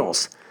 It's the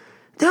Beatles.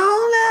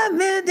 Don't let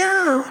me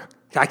down.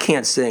 I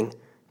can't sing.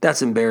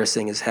 That's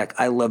embarrassing as heck.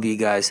 I love you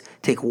guys.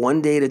 Take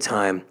one day at a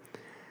time,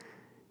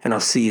 and I'll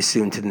see you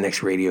soon to the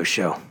next radio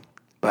show.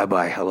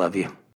 Bye-bye. I love you.